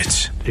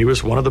secrets. He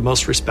was one of the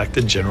most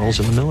respected generals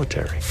in the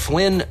military.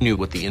 Flynn knew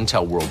what the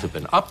intel world had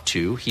been up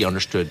to. He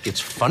understood its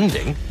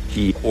funding.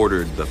 He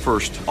ordered the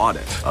first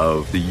audit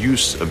of the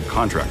use of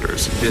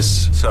contractors.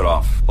 This set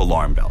off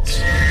alarm bells.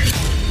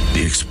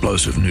 The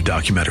explosive new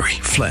documentary,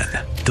 Flynn,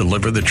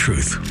 Deliver the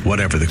Truth,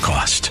 Whatever the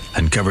Cost,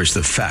 uncovers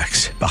the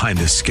facts behind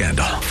this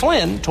scandal.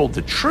 Flynn told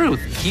the truth.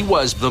 He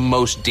was the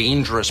most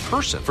dangerous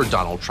person for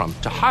Donald Trump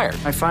to hire.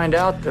 I find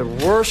out the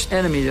worst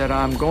enemy that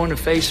I'm going to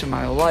face in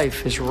my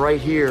life is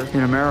right here in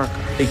America.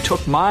 They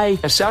took my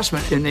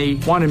assessment and they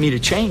wanted me to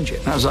change it.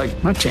 And I was like,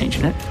 I'm not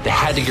changing it. They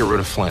had to get rid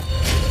of Flynn.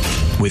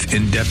 With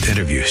in-depth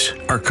interviews,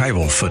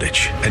 archival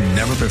footage, and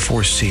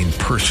never-before-seen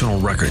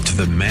personal records of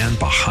the man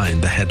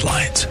behind the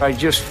headlines. I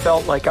just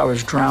felt like I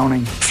was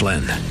drowning.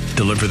 Flynn,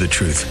 Deliver the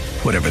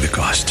Truth, Whatever the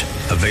Cost.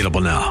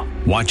 Available now.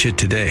 Watch it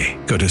today.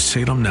 Go to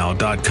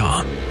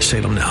salemnow.com.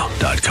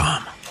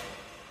 salemnow.com.